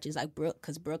have to watch is like Brooke,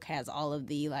 because Brooke has all of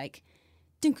the like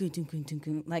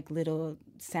like little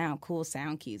cool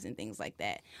sound cues and things like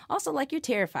that. Also, like, you're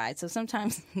terrified, so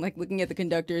sometimes like looking at the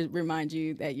conductor reminds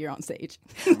you that you're on stage.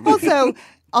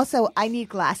 Also, I need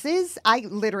glasses. I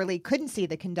literally couldn't see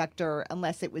the conductor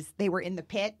unless they were in the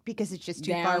pit because it's just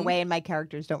too far away and my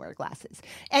characters don't wear glasses.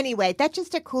 Anyway, that's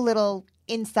just a cool little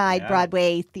inside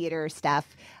Broadway theater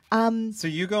stuff. So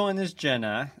you go in as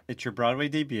Jenna. It's your Broadway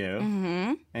debut.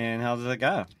 Mm-hmm. And how does it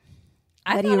go?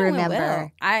 What do you remember?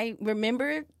 Well. I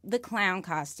remember the clown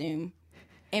costume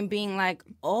and being like,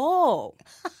 oh,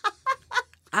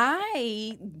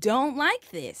 I don't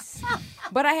like this.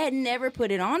 But I had never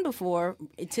put it on before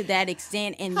to that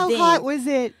extent. And How hot was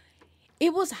it?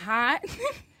 It was hot.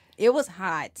 It was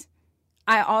hot.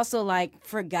 I also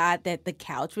forgot that the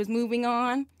couch was moving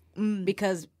on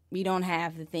because we don't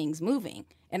have the things moving.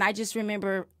 And I just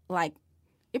remember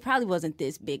it probably wasn't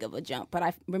this big of a jump, but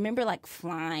I remember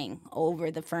flying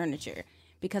over the furniture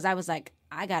because I was like,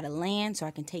 I gotta land so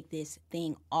I can take this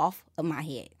thing off of my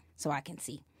head so I can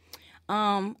see.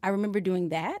 I remember doing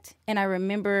that, and I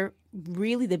remember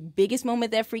really the biggest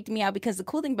moment that freaked me out, because the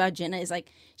cool thing about Jenna is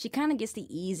she kind of gets to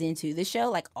ease into the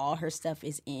show. All her stuff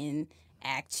is in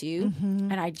Act 2,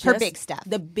 and Her big stuff.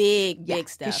 The big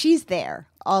stuff. 'Cause she's there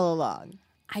all along.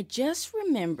 I just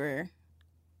remember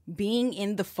being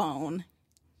in the phone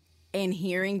and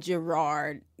hearing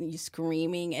Gerard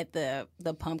screaming at the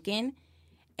pumpkin,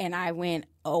 and I went,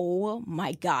 oh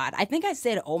my God. I think I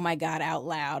said, oh my God, out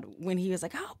loud when he was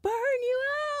like, I'll burn you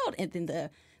out. And then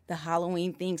the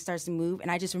Halloween thing starts to move, and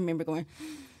I just remember going,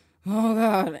 oh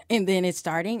God. And then it's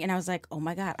starting, and I was like, oh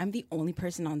my God, I'm the only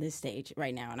person on this stage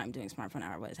right now, and I'm doing Smartphone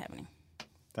Hour. What is happening?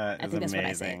 That is I think that's amazing. what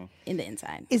I said in the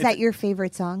inside. Is that your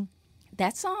favorite song?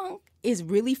 That song is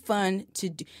really fun to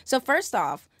do. So first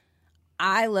off,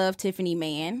 I love Tiffany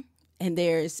Mann, and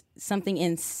there's something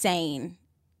insane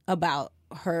about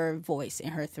her voice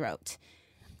and her throat.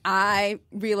 I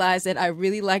realize that I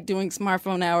really like doing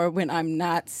Smartphone Hour when I'm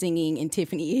not singing and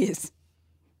Tiffany is.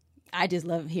 I just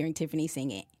love hearing Tiffany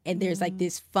sing it. And there's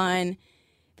this fun,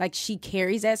 she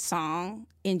carries that song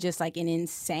in just an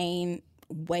insane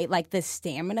way, the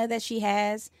stamina that she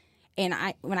has. And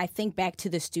when I think back to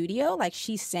the studio,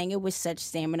 she sang it with such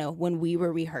stamina when we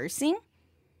were rehearsing,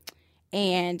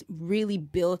 and really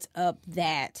built up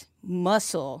that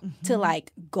muscle to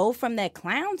go from that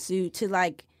clown suit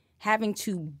to having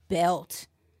to belt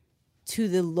to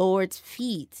the Lord's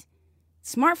feet.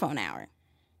 Smartphone Hour.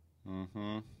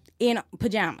 In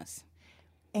pajamas.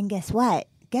 And guess what?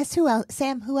 Guess who else?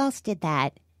 Sam, who else did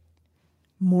that?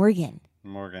 Morgan.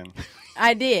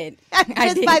 I did.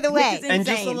 By the way. And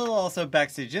just a little also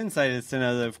backstage insight is to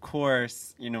know that, of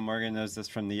course, Morgan knows this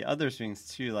from the other swings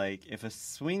too. If a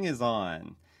swing is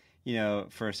on,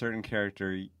 for a certain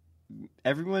character,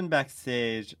 everyone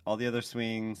backstage, all the other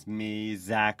swings, me,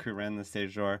 Zach, who ran the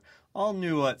stage door, all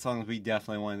knew what songs we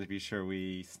definitely wanted to be sure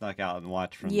we snuck out and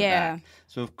watched from the Yeah. back.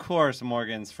 So, of course,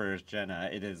 Morgan's first Jenna,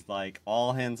 it is like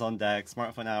all hands on deck.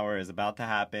 Smartphone hour is about to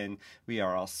happen. We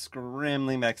are all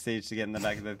scrambling backstage to get in the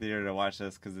back of the theater to watch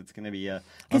this because it's going to be a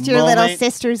Because your little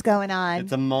sister's going on.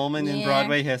 It's a moment in Yeah.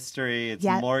 Broadway history. It's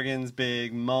Yep. Morgan's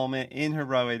big moment in her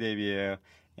Broadway debut.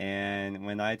 And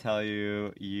when I tell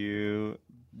you, you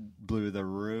blew the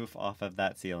roof off of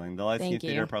that ceiling. The Lyceum Thank you.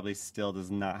 Theater probably still does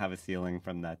not have a ceiling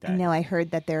from that day. No, I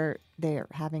heard that they're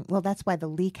having. Well, that's why the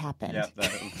leak happened. Yep,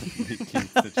 that was the key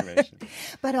situation.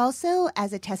 But also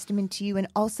as a testament to you, and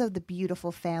also the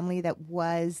beautiful family that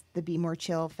was the Be More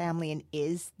Chill family and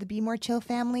is the Be More Chill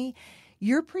family.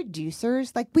 Your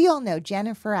producers, like we all know,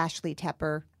 Jennifer Ashley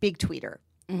Tepper, big tweeter,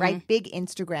 right? Big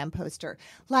Instagram poster.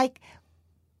 Like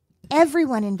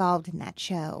everyone involved in that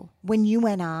show, when you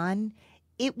went on,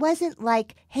 it wasn't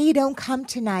like, hey, don't come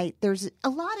tonight. There's a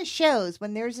lot of shows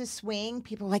when there's a swing,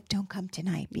 people are like, don't come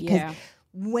tonight. Because Yeah.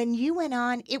 when you went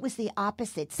on, it was the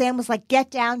opposite. Sam was like,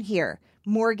 get down here.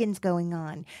 Morgan's going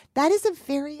on. That is a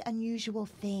very unusual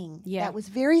thing. Yeah. That was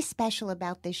very special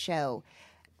about this show.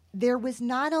 There was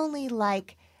not only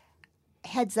like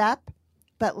heads up,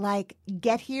 but like,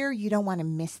 get here. You don't want to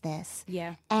miss this.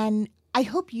 Yeah. And I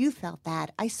hope you felt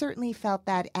that. I certainly felt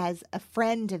that as a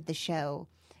friend of the show.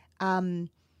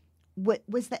 What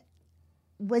was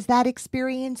that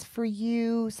experience for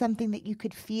you something that you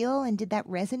could feel, and did that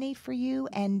resonate for you,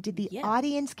 and did the Yeah.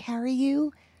 audience carry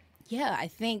you? Yeah, I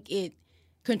think it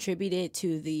contributed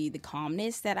to the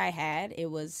calmness that I had. It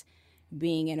was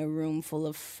being in a room full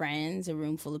of friends, a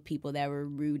room full of people that were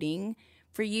rooting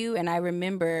for you. And I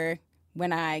remember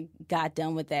when I got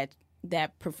done with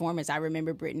that performance, I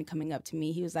remember Britton coming up to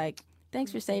me. He was like,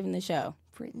 thanks for saving the show.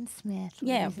 Britton Smith.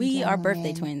 Yeah, ladies and we are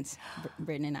birthday gentlemen. twins,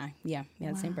 Britton and I. Yeah,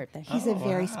 the same birthday. He's a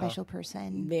very wow. special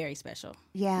person. Very special.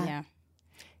 Yeah. Yeah.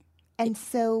 And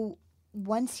so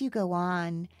once you go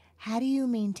on, how do you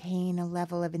maintain a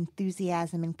level of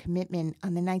enthusiasm and commitment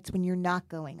on the nights when you're not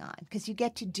going on? Because you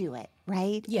get to do it,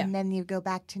 right? Yeah. And then you go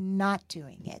back to not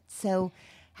doing it. So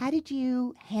how did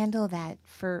you handle that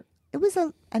it was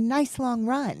a nice long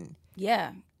run.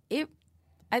 Yeah.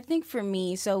 I think for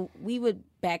me, so we would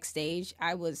backstage,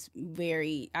 I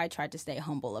tried to stay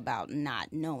humble about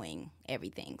not knowing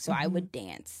everything. So I would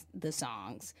dance the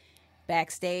songs.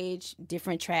 Backstage,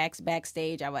 different tracks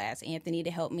backstage, I would ask Anthony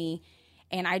to help me.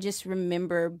 And I just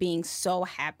remember being so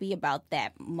happy about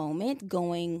that moment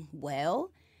going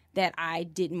well that I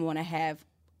didn't want to have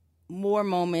more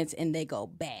moments and they go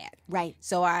bad. Right.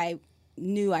 So I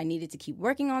knew I needed to keep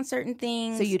working on certain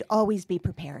things. So you'd always be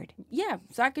prepared. Yeah,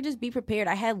 so I could just be prepared.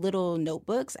 I had little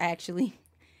notebooks.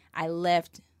 I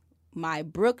left my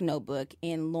Brooke notebook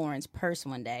in Lauren's purse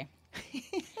one day.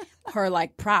 Her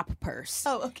like prop purse.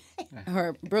 Oh, okay.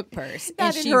 Her Brooke purse.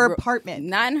 Not And in her she apartment.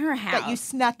 Not in her house. That you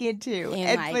snuck into and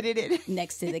and like, put it in.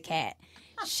 next to the cat.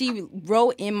 She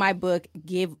wrote in my book,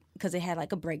 because it had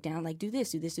like a breakdown, like do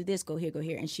this, go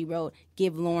here. And she wrote,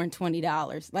 give Lauren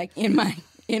 $20, like in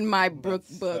my Brooke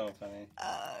book. So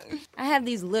funny. I have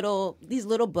these little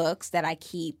books that I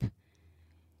keep.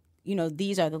 You know,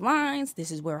 these are the lines,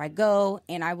 this is where I go,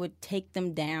 and I would take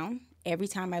them down every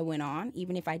time I went on,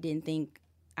 even if I didn't think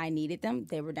I needed them.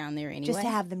 They were down there anyway. Just to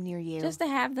have them near you. Just to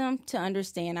have them, to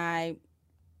understand I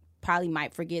probably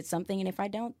might forget something, and if I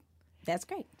don't, that's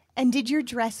great. And did your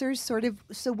dressers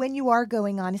so when you are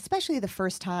going on, especially the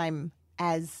first time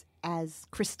as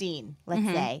Christine, let's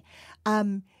say,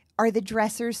 are the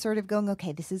dressers sort of going,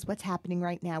 okay, this is what's happening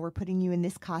right now. We're putting you in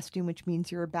this costume, which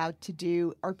means you're about to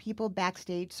do. Are people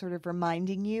backstage sort of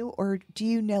reminding you, or do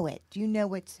you know it? Do you know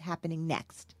what's happening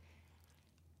next?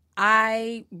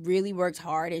 I really worked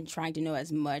hard in trying to know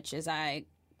as much as I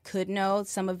could know.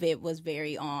 Some of it was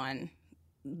very on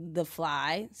the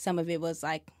fly. Some of it was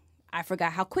like, I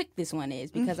forgot how quick this one is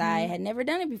because I had never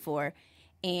done it before.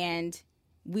 And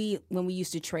when we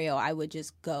used to trail, I would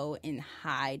just go and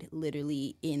hide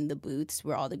literally in the booths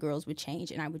where all the girls would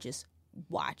change, and I would just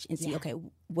watch and see, okay,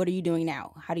 what are you doing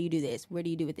now? How do you do this? Where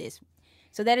do you do with this?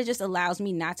 So that it just allows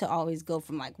me not to always go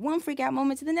from like one freak out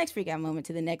moment to the next freak out moment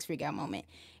to the next freak out moment.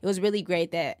 It was really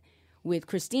great that with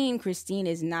Christine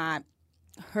is not,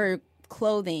 her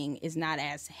clothing is not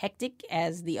as hectic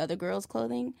as the other girls'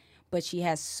 clothing, but she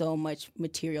has so much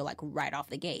material like right off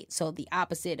the gate. So the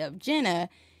opposite of Jenna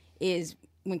is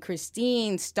when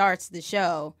Christine starts the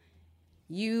show,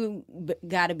 you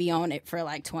got to be on it for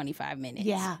like 25 minutes.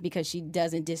 Yeah. Because she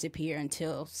doesn't disappear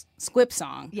until Squip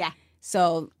Song. Yeah.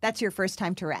 So That's your first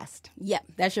time to rest. yeah,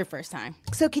 that's your first time.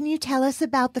 So can you tell us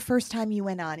about the first time you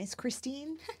went on? Is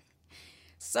Christine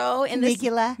So in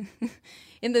Caligula?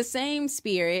 the same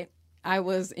spirit, I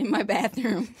was in my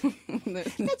bathroom.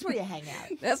 That's where you hang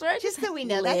out. That's where I Just so we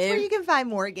know, that's where you can find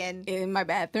Morgan. In my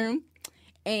bathroom.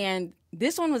 And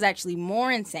this one was actually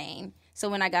more insane. So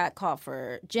when I got called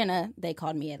for Jenna, they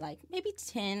called me at like maybe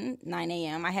 9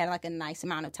 a.m. I had like a nice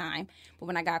amount of time. But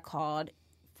when I got called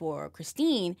for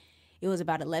Christine, it was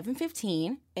about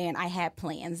 11:15, and I had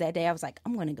plans that day. I was like,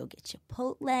 I'm going to go get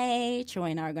Chipotle. Troy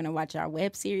and I are going to watch our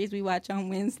web series we watch on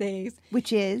Wednesdays.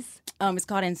 Which is? It's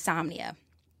called Insomnia.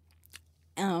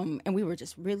 And we were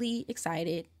just really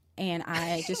excited. And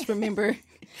I just remember...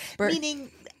 Meaning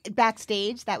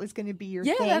backstage, that was going to be your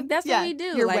thing? Yeah, that's what we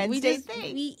do. Your like, Wednesday we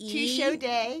thing. We eat. 2-show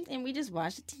day. And we just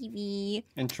watch the TV.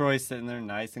 And Troy's sitting there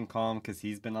nice and calm because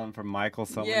he's been on for Michael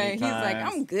so many times. Yeah, he's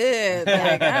like, I'm good.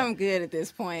 Like, I'm good at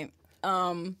this point.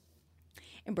 And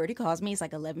Bertie calls me. It's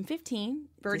like 11:15.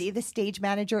 Bertie, the stage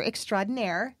manager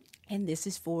extraordinaire. And this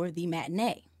is for the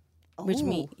matinee. Which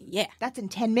means, yeah. That's in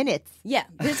 10 minutes. Yeah.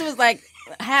 This was like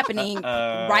happening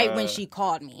right when she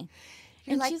called me.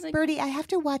 You're like, she's like, Bertie, I have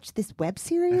to watch this web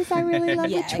series I really love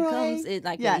with Troy. It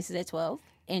releases at 12.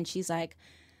 And she's like,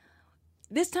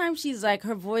 this time she's like,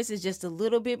 her voice is just a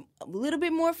little bit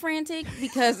more frantic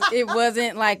because it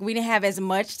wasn't like we didn't have as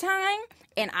much time.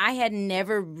 And I had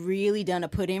never really done a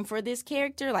put in for this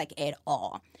character, like at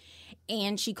all.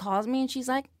 And she calls me and she's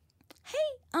like, hey,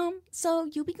 so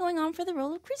you'll be going on for the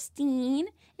role of Christine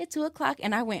at 2:00.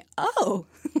 And I went, oh,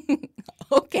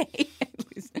 okay.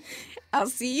 I'll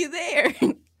see you there.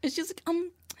 And she's like,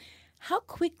 how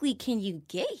quickly can you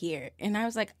get here? And I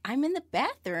was like, I'm in the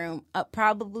bathroom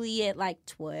probably at like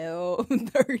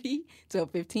 12:30,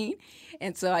 12:15.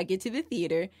 And so I get to the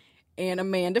theater and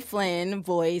Amanda Flynn,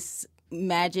 voice,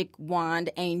 magic wand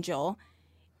angel,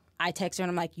 I text her and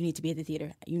I'm like, you need to be at the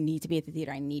theater. You need to be at the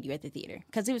theater. I need you at the theater.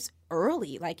 Because it was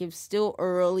early. Like, it was still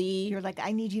early. You're like,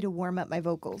 I need you to warm up my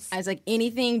vocals. I was like,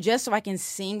 anything just so I can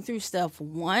sing through stuff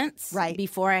once. Right.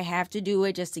 Before I have to do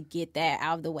it, just to get that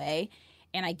out of the way.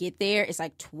 And I get there. It's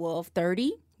like 12:30.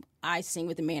 I sing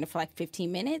with Amanda for like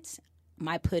 15 minutes.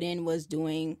 My put-in was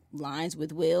doing lines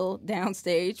with Will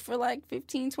downstage for like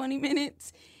 15, 20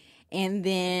 minutes. And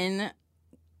then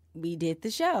we did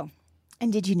the show.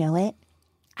 And did you know it?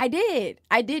 I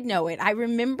did know it. I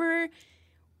remember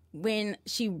when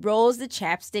she rolls the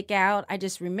chapstick out. I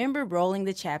just remember rolling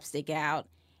the chapstick out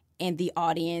and the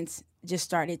audience just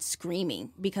started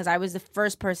screaming because I was the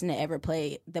first person to ever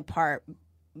play the part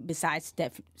besides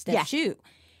Steph Shue.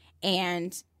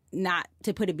 And not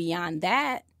to put it beyond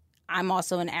that, I'm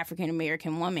also an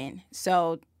African-American woman.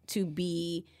 So to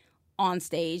be on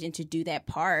stage and to do that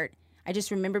part, I just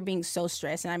remember being so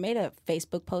stressed. And I made a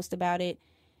Facebook post about it.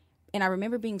 And I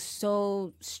remember being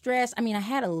so stressed. I mean, I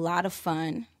had a lot of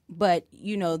fun, but,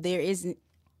 you know, there is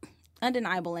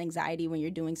undeniable anxiety when you're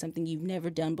doing something you've never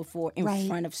done before in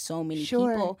front of so many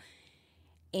people.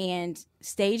 And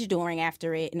stage dooring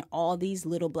after it, and all these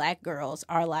little black girls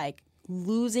are, like,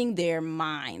 losing their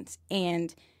minds.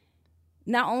 And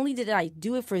not only did I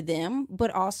do it for them,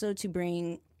 but also to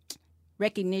bring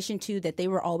recognition to that they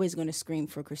were always going to scream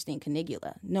for Christine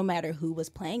Canigula, no matter who was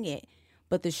playing it.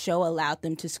 But the show allowed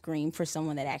them to scream for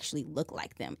someone that actually looked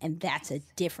like them. And that's a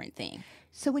different thing.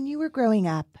 So when you were growing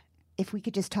up, if we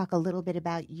could just talk a little bit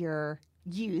about your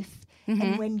youth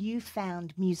and when you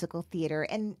found musical theater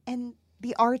and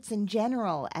the arts in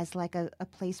general as like a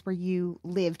place where you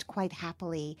lived quite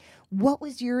happily, what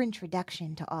was your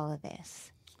introduction to all of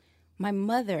this? My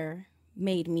mother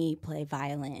made me play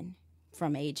violin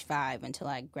from age 5 until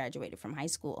I graduated from high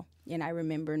school. And I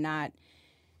remember not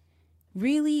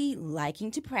really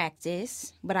liking to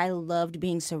practice, but I loved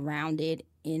being surrounded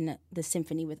in the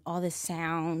symphony with all the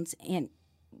sounds.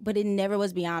 But it never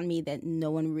was beyond me that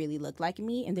no one really looked like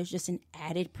me. And there's just an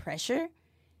added pressure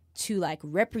to like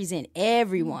represent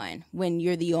everyone when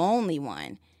you're the only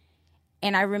one.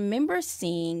 And I remember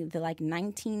seeing the like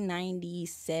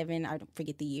 1997, I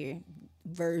forget the year,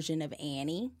 version of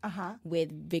Annie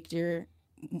with Victor.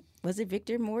 Was it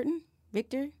Victor Morton?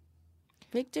 Victor?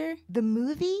 The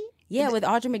movie? Yeah, with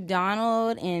Audra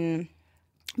McDonald and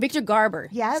Victor Garber.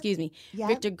 Yeah. Excuse me. Yep.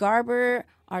 Victor Garber,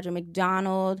 Audra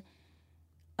McDonald,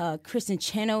 Kristen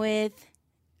Chenoweth,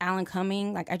 Alan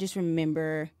Cumming. Like, I just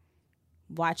remember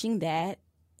watching that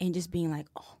and just being like,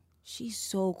 oh, she's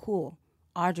so cool.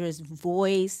 Audra's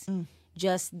voice,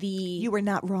 just the... You were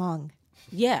not wrong.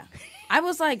 Yeah. I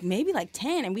was like maybe like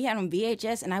 10 and we had on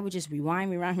VHS and I would just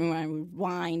rewind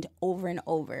over and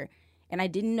over. And I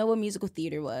didn't know what musical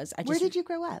theater was. Where did you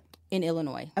grow up? In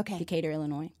Illinois. Okay. Decatur,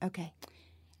 Illinois. Okay.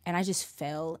 And I just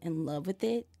fell in love with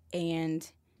it. And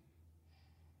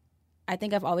I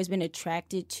think I've always been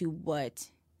attracted to what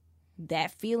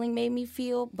that feeling made me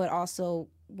feel, but also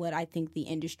what I think the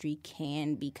industry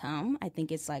can become. I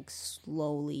think it's like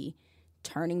slowly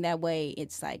turning that way.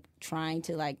 It's like trying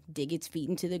to like dig its feet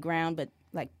into the ground, but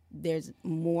like there's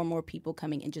more and more people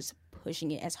coming and just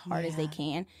pushing it as hard as they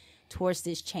can towards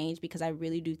this change, because I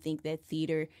really do think that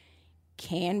theater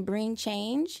can bring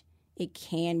change. It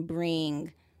can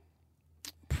bring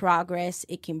progress.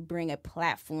 It can bring a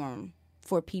platform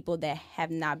for people that have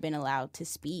not been allowed to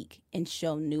speak and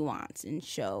show nuance and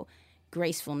show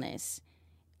gracefulness.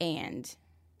 And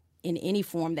in any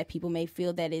form that people may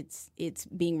feel that it's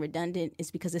being redundant,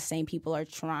 it's because the same people are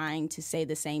trying to say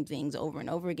the same things over and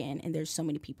over again. And there's so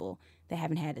many people that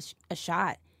haven't had a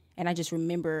shot. And I just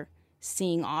remember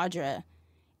seeing Audra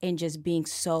and just being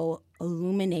so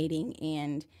illuminating.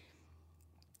 And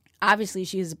obviously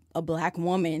she is a Black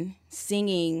woman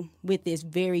singing with this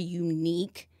very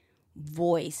unique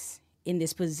voice in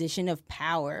this position of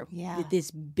power with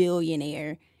this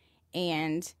billionaire.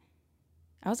 And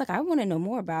I was like, I want to know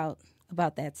more about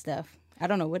that stuff. I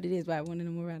don't know what it is, but I want to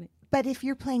know more about it. But if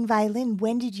you're playing violin,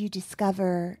 when did you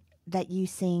discover that you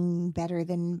sing better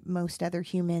than most other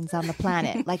humans on the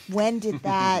planet? Like, when did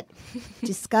that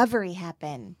discovery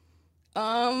happen?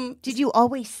 Did you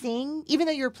always sing? Even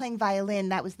though you were playing violin,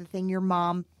 that was the thing your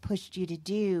mom pushed you to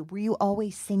do. Were you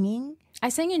always singing? I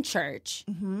sang in church.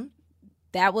 Mm-hmm.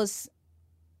 That was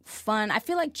fun. I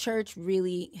feel like church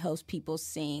really helps people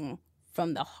sing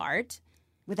from the heart.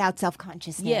 Without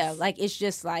self-consciousness. Yeah, like it's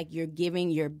just like you're giving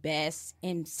your best,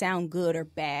 and sound good or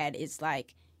bad, it's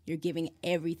like you're giving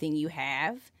everything you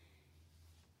have.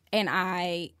 And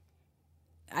I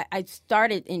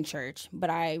started in church, but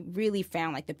I really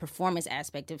found like the performance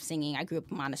aspect of singing. I grew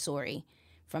up Montessori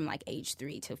from like age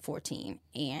 3 to 14,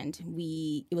 and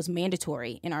it was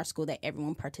mandatory in our school that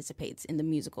everyone participates in the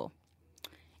musical.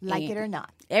 Like it or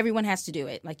not. Everyone has to do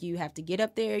it. Like, you have to get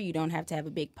up there. You don't have to have a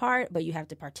big part, but you have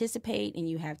to participate, and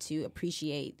you have to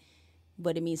appreciate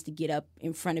what it means to get up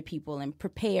in front of people and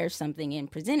prepare something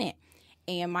and present it.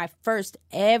 And my first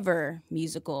ever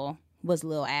musical was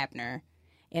Lil Abner.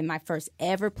 And my first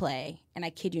ever play, and I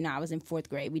kid you not, I was in 4th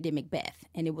grade. We did Macbeth,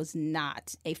 and it was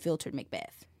not a filtered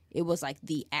Macbeth. It was like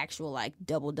the actual like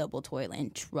double toilet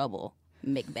and trouble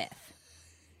Macbeth.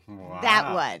 Wow.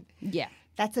 That one. Yeah.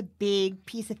 That's a big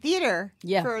piece of theater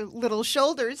for little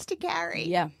shoulders to carry.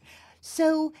 Yeah.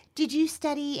 So did you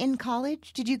study in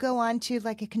college? Did you go on to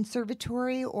like a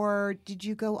conservatory, or did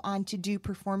you go on to do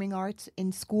performing arts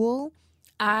in school?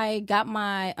 I got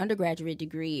my undergraduate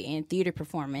degree in theater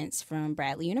performance from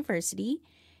Bradley University.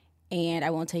 And I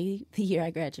won't tell you the year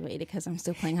I graduated because I'm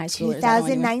still playing high schoolers.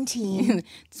 2019.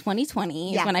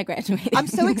 2020 is when I graduated. I'm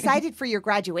so excited for your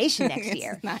graduation next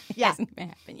year. It hasn't even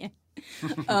happened yet.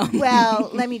 Well,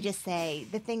 let me just say,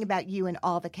 the thing about you and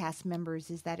all the cast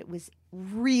members is that it was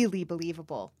really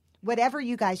believable. Whatever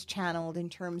you guys channeled in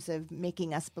terms of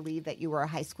making us believe that you were a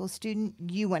high school student,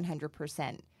 you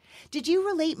 100%. Did you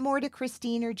relate more to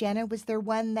Christine or Jenna? Was there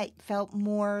one that felt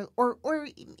more, or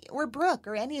Brooke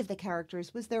or any of the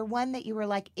characters? Was there one that you were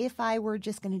like, if I were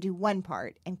just going to do one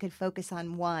part and could focus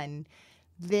on one,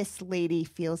 this lady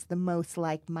feels the most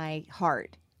like my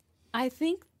heart? I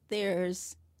think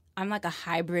I'm like a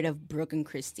hybrid of Brooke and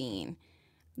Christine.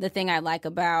 The thing I like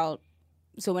about,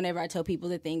 so whenever I tell people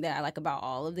the thing that I like about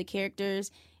all of the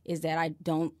characters is that I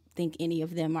don't think any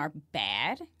of them are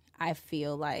bad. I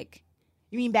feel like...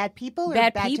 You mean bad people? Or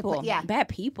bad people. Yeah. Bad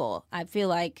people. I feel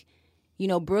like,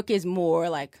 Brooke is more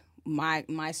like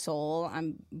my soul.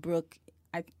 Brooke,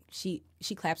 she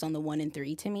claps on the 1 and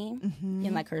 3 to me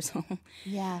in like her song.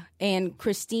 Yeah. And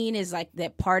Christine is like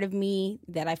that part of me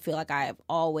that I feel like I have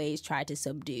always tried to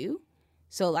subdue.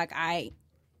 So like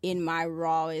in my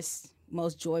rawest,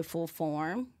 most joyful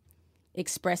form,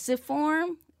 expressive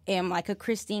form, am like a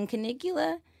Christine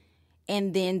Canicula.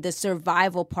 And then the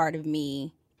survival part of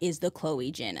me is the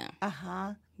Chloe Jenna.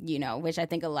 Uh-huh. Which I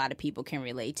think a lot of people can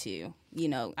relate to.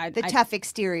 The tough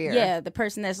exterior. Yeah, the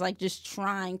person that's like just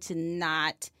trying to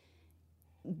not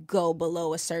go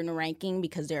below a certain ranking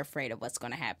because they're afraid of what's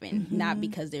going to happen, not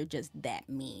because they're just that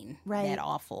mean, that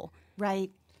awful.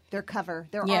 Right. Their cover,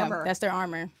 their yeah, armor. That's their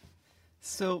armor.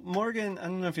 So Morgan, I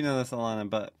don't know if you know this, Ilana,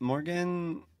 but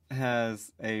Morgan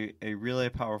has a really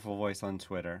powerful voice on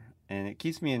Twitter, and it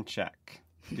keeps me in check.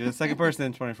 You're the second person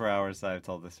in 24 hours I've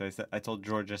told this. I told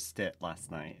Georgia Stitt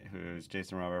last night, who's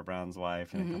Jason Robert Brown's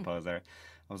wife and a composer.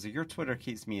 I was like, your Twitter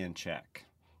keeps me in check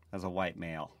as a white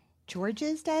male.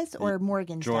 George's does or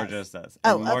Morgan's Georgia's does?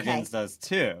 Oh, and Morgan's does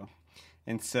too.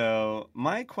 And so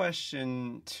my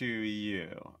question to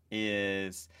you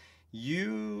is,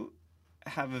 you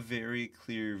have a very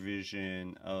clear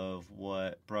vision of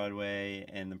what Broadway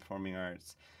and the performing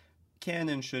arts can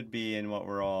and should be, and what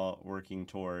we're all working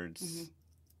towards.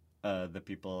 The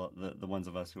people, the ones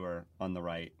of us who are on the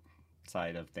right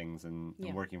side of things and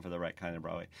working for the right kind of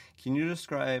Broadway. Can you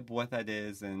describe what that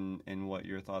is and what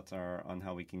your thoughts are on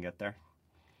how we can get there?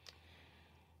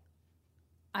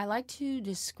 I like to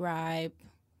describe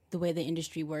the way the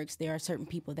industry works. There are certain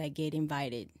people that get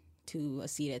invited to a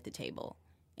seat at the table,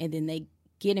 and then they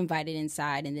get invited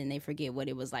inside, and then they forget what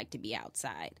it was like to be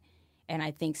outside. And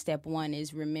I think step one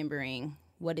is remembering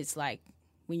what it's like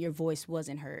when your voice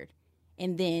wasn't heard.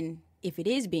 And then if it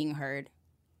is being heard,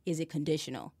 is it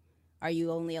conditional? Are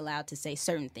you only allowed to say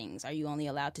certain things? Are you only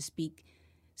allowed to speak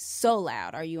so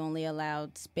loud? Are you only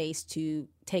allowed space to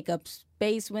take up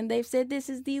space when they've said this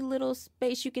is the little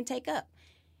space you can take up?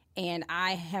 And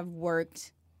I have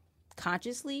worked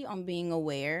consciously on being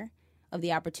aware of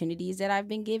the opportunities that I've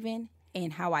been given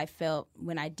and how I felt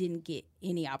when I didn't get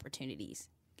any opportunities,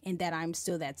 and that I'm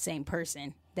still that same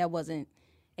person that wasn't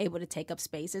able to take up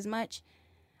space as much.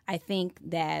 I think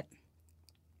that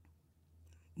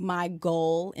my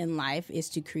goal in life is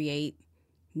to create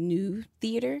new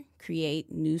theater,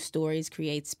 create new stories,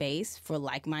 create space for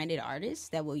like-minded artists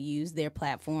that will use their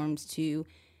platforms to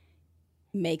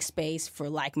make space for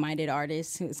like-minded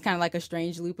artists. It's kind of like a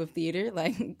strange loop of theater,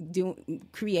 like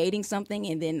creating something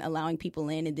and then allowing people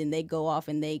in, and then they go off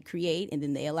and they create and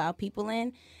then they allow people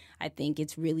in. I think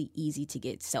it's really easy to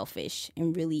get selfish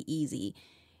and really easy,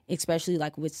 especially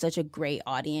like with such a great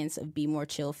audience of Be More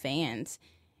Chill fans.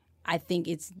 I think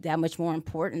it's that much more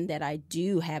important that I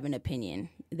do have an opinion,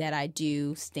 that I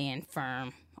do stand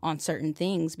firm on certain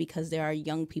things, because there are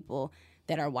young people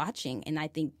that are watching. And I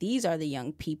think these are the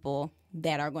young people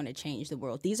that are going to change the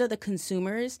world. These are the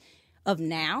consumers of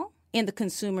now and the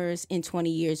consumers in 20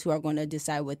 years who are going to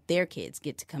decide what their kids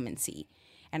get to come and see.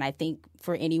 And I think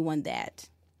for anyone that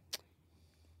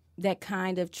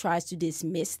kind of tries to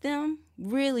dismiss them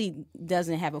really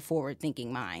doesn't have a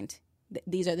forward-thinking mind.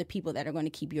 These are the people that are going to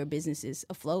keep your businesses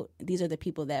afloat. These are the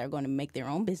people that are going to make their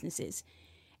own businesses.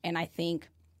 And I think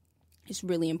it's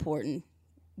really important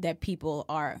that people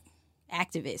are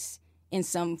activists in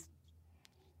some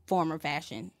form or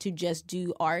fashion. To just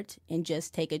do art and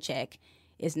just take a check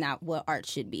is not what art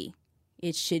should be.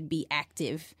 It should be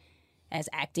active, as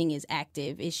acting is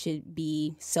active. It should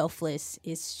be selfless.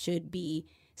 It should be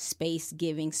space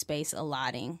giving, space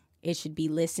allotting. It should be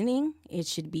listening. It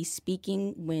should be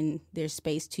speaking when there's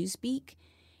space to speak.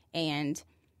 And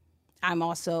I'm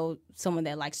also someone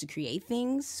that likes to create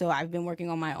things. So I've been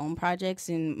working on my own projects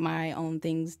and my own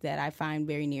things that I find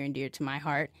very near and dear to my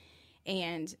heart.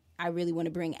 And I really want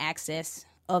to bring access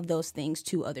of those things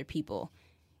to other people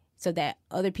so that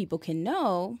other people can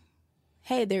know,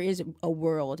 hey, there is a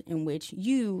world in which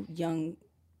you, young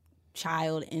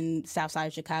child in South Side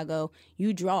of Chicago,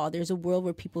 you draw. There's a world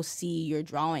where people see your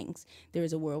drawings.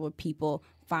 There's a world where people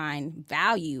find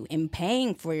value in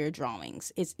paying for your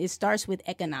drawings. It starts with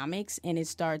economics, and it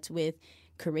starts with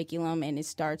curriculum, and it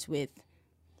starts with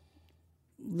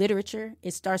literature.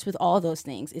 It starts with all those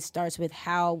things. It starts with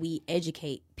how we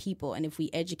educate people. And if we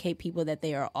educate people that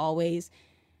they are always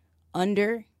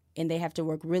under and they have to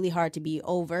work really hard to be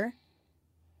over,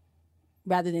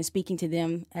 rather than speaking to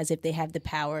them as if they have the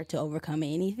power to overcome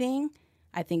anything,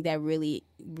 I think that really,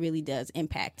 really does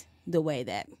impact the way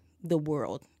that the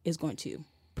world is going to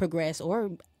progress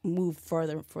or move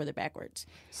further backwards.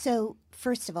 So,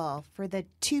 first of all, for the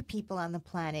two people on the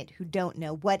planet who don't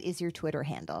know, what is your Twitter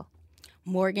handle?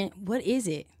 Morgan, what is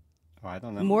it? Oh, I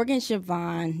don't know. Morgan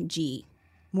Siobhan G.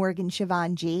 Morgan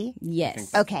Siobhan G?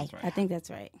 Yes. Okay. Right. I think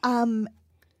that's right.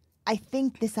 I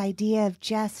think this idea of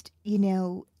just,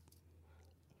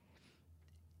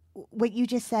 what you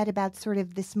just said about sort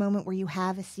of this moment where you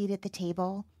have a seat at the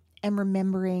table and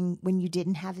remembering when you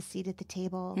didn't have a seat at the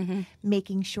table,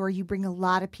 making sure you bring a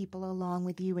lot of people along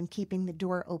with you and keeping the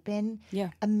door open. Yeah.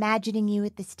 Imagining you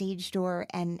at the stage door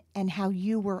and how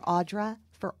you were Audra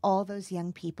for all those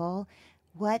young people.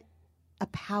 What a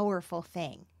powerful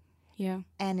thing. Yeah.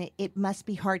 And it must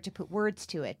be hard to put words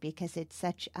to it because it's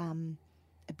such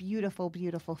a beautiful,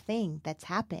 beautiful thing that's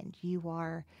happened. You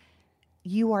are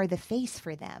the face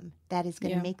for them that is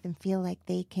going to make them feel like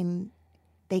they can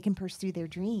pursue their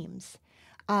dreams.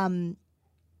 And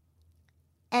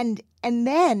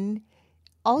then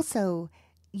also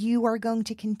you are going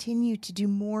to continue to do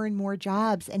more and more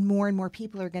jobs and more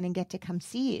people are going to get to come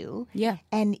see you. Yeah.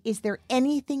 And is there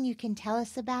anything you can tell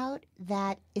us about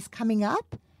that is coming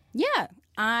up? Yeah.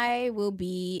 I will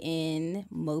be in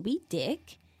Moby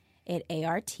Dick at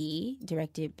ART,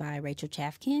 directed by Rachel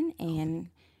Chafkin and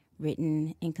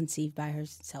written and conceived by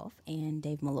herself and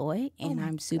Dave Malloy. And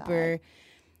I'm super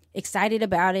excited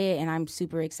about it, and I'm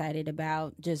super excited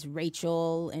about just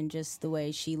Rachel and just the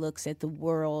way she looks at the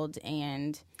world,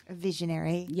 and A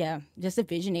visionary. yeah, just a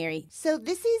visionary. So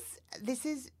this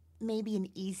is maybe an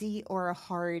easy or a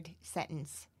hard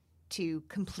sentence to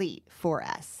complete for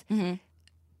us. Mm-hmm.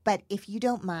 But if you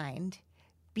don't mind,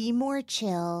 Be More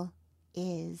Chill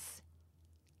is...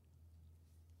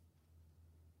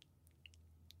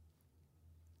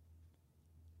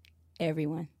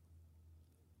 Everyone.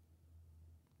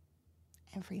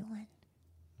 Everyone.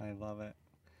 I love it.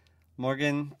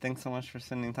 Morgan, thanks so much for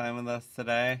spending time with us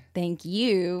today. Thank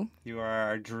you. You are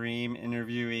our dream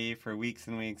interviewee for weeks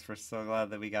and weeks. We're so glad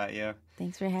that we got you.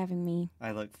 Thanks for having me.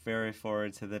 I look very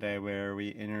forward to the day where we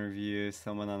interview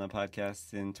someone on a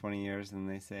podcast in 20 years and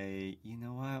they say, you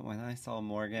know what, when I saw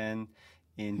Morgan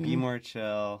in Be More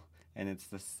Chill, and it's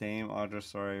the same Audra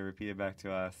story repeated back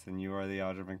to us, and you are the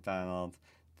Audra McDonald,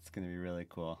 it's going to be really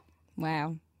cool.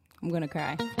 Wow. I'm going to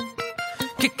cry.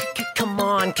 Come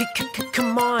on,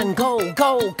 come on, go,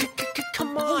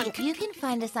 come on. Hey, you can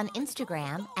find us on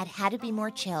Instagram at How to Be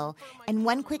More Chill. And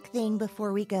one quick thing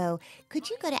before we go, could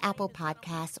you go to Apple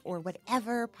Podcasts or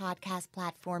whatever podcast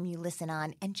platform you listen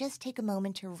on and just take a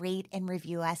moment to rate and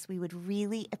review us? We would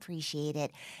really appreciate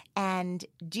it. And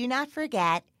do not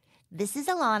forget, this is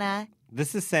Ilana.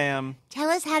 This is Sam.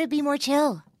 Tell us how to be more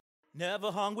chill.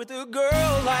 Never hung with a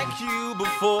girl like you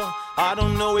before. I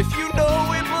don't know if you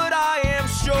know it, but I am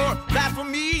sure that for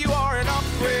me you are an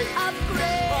upgrade.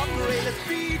 Upgrade, let's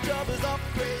be each other's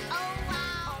upgrade.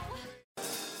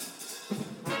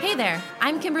 Hey there,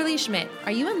 I'm Kimberly Schmidt.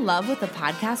 Are you in love with the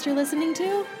podcast you're listening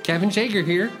to? Kevin Jager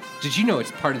here. Did you know it's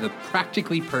part of the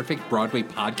Practically Perfect Broadway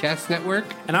Podcast Network?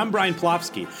 And I'm Brian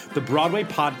Plofsky. The Broadway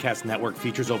Podcast Network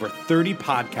features over 30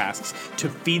 podcasts to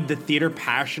feed the theater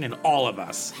passion in all of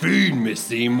us. Feed me,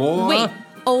 Seymour. Wait,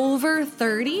 over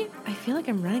 30? I feel like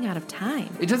I'm running out of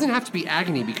time. It doesn't have to be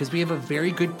agony because we have a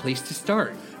very good place to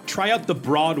start. Try out the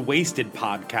Broad Wasted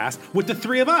podcast with the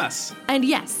three of us. And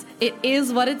yes, it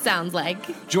is what it sounds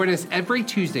like. Join us every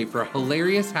Tuesday for a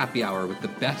hilarious happy hour with the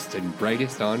best and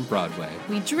brightest on Broadway.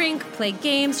 We drink, play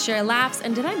games, share laughs,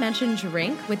 and did I mention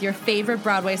drink with your favorite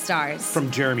Broadway stars? From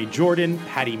Jeremy Jordan,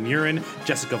 Patty Murin,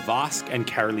 Jessica Vosk, and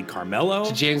Carolee Carmelo.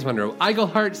 To James Monroe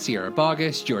Iglehart, Sierra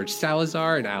Boggess, George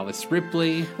Salazar, and Alice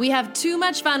Ripley. We have too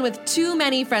much fun with too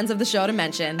many friends of the show to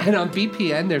mention. And on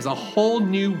BPN, there's a whole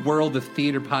new world of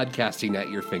theater podcasting at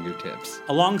your fingertips.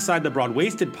 Alongside the Broad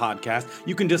Wasted podcast,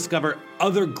 you can discover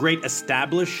other great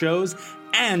established shows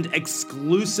and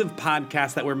exclusive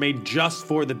podcasts that were made just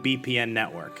for the BPN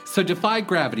network. So defy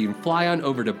gravity and fly on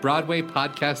over to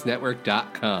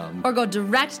BroadwayPodcastNetwork.com. Or go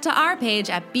direct to our page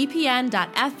at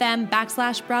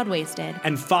bpn.fm/Broadwasted.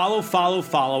 And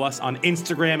follow us on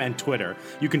Instagram and Twitter.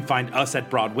 You can find us at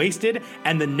Broadwasted,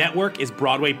 and the network is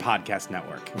Broadway Podcast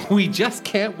Network. We just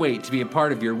can't wait to be a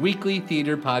part of your weekly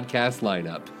theater podcast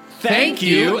lineup. Thank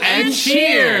you and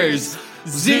cheers!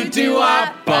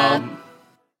 Zoot-doo-wop-bum!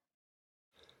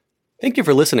 Thank you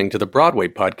for listening to the Broadway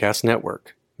Podcast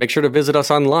Network. Make sure to visit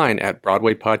us online at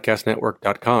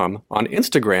BroadwayPodcastNetwork.com, on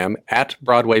Instagram at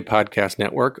Broadway Podcast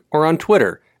Network, or on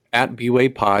Twitter at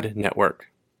BWayPod Network.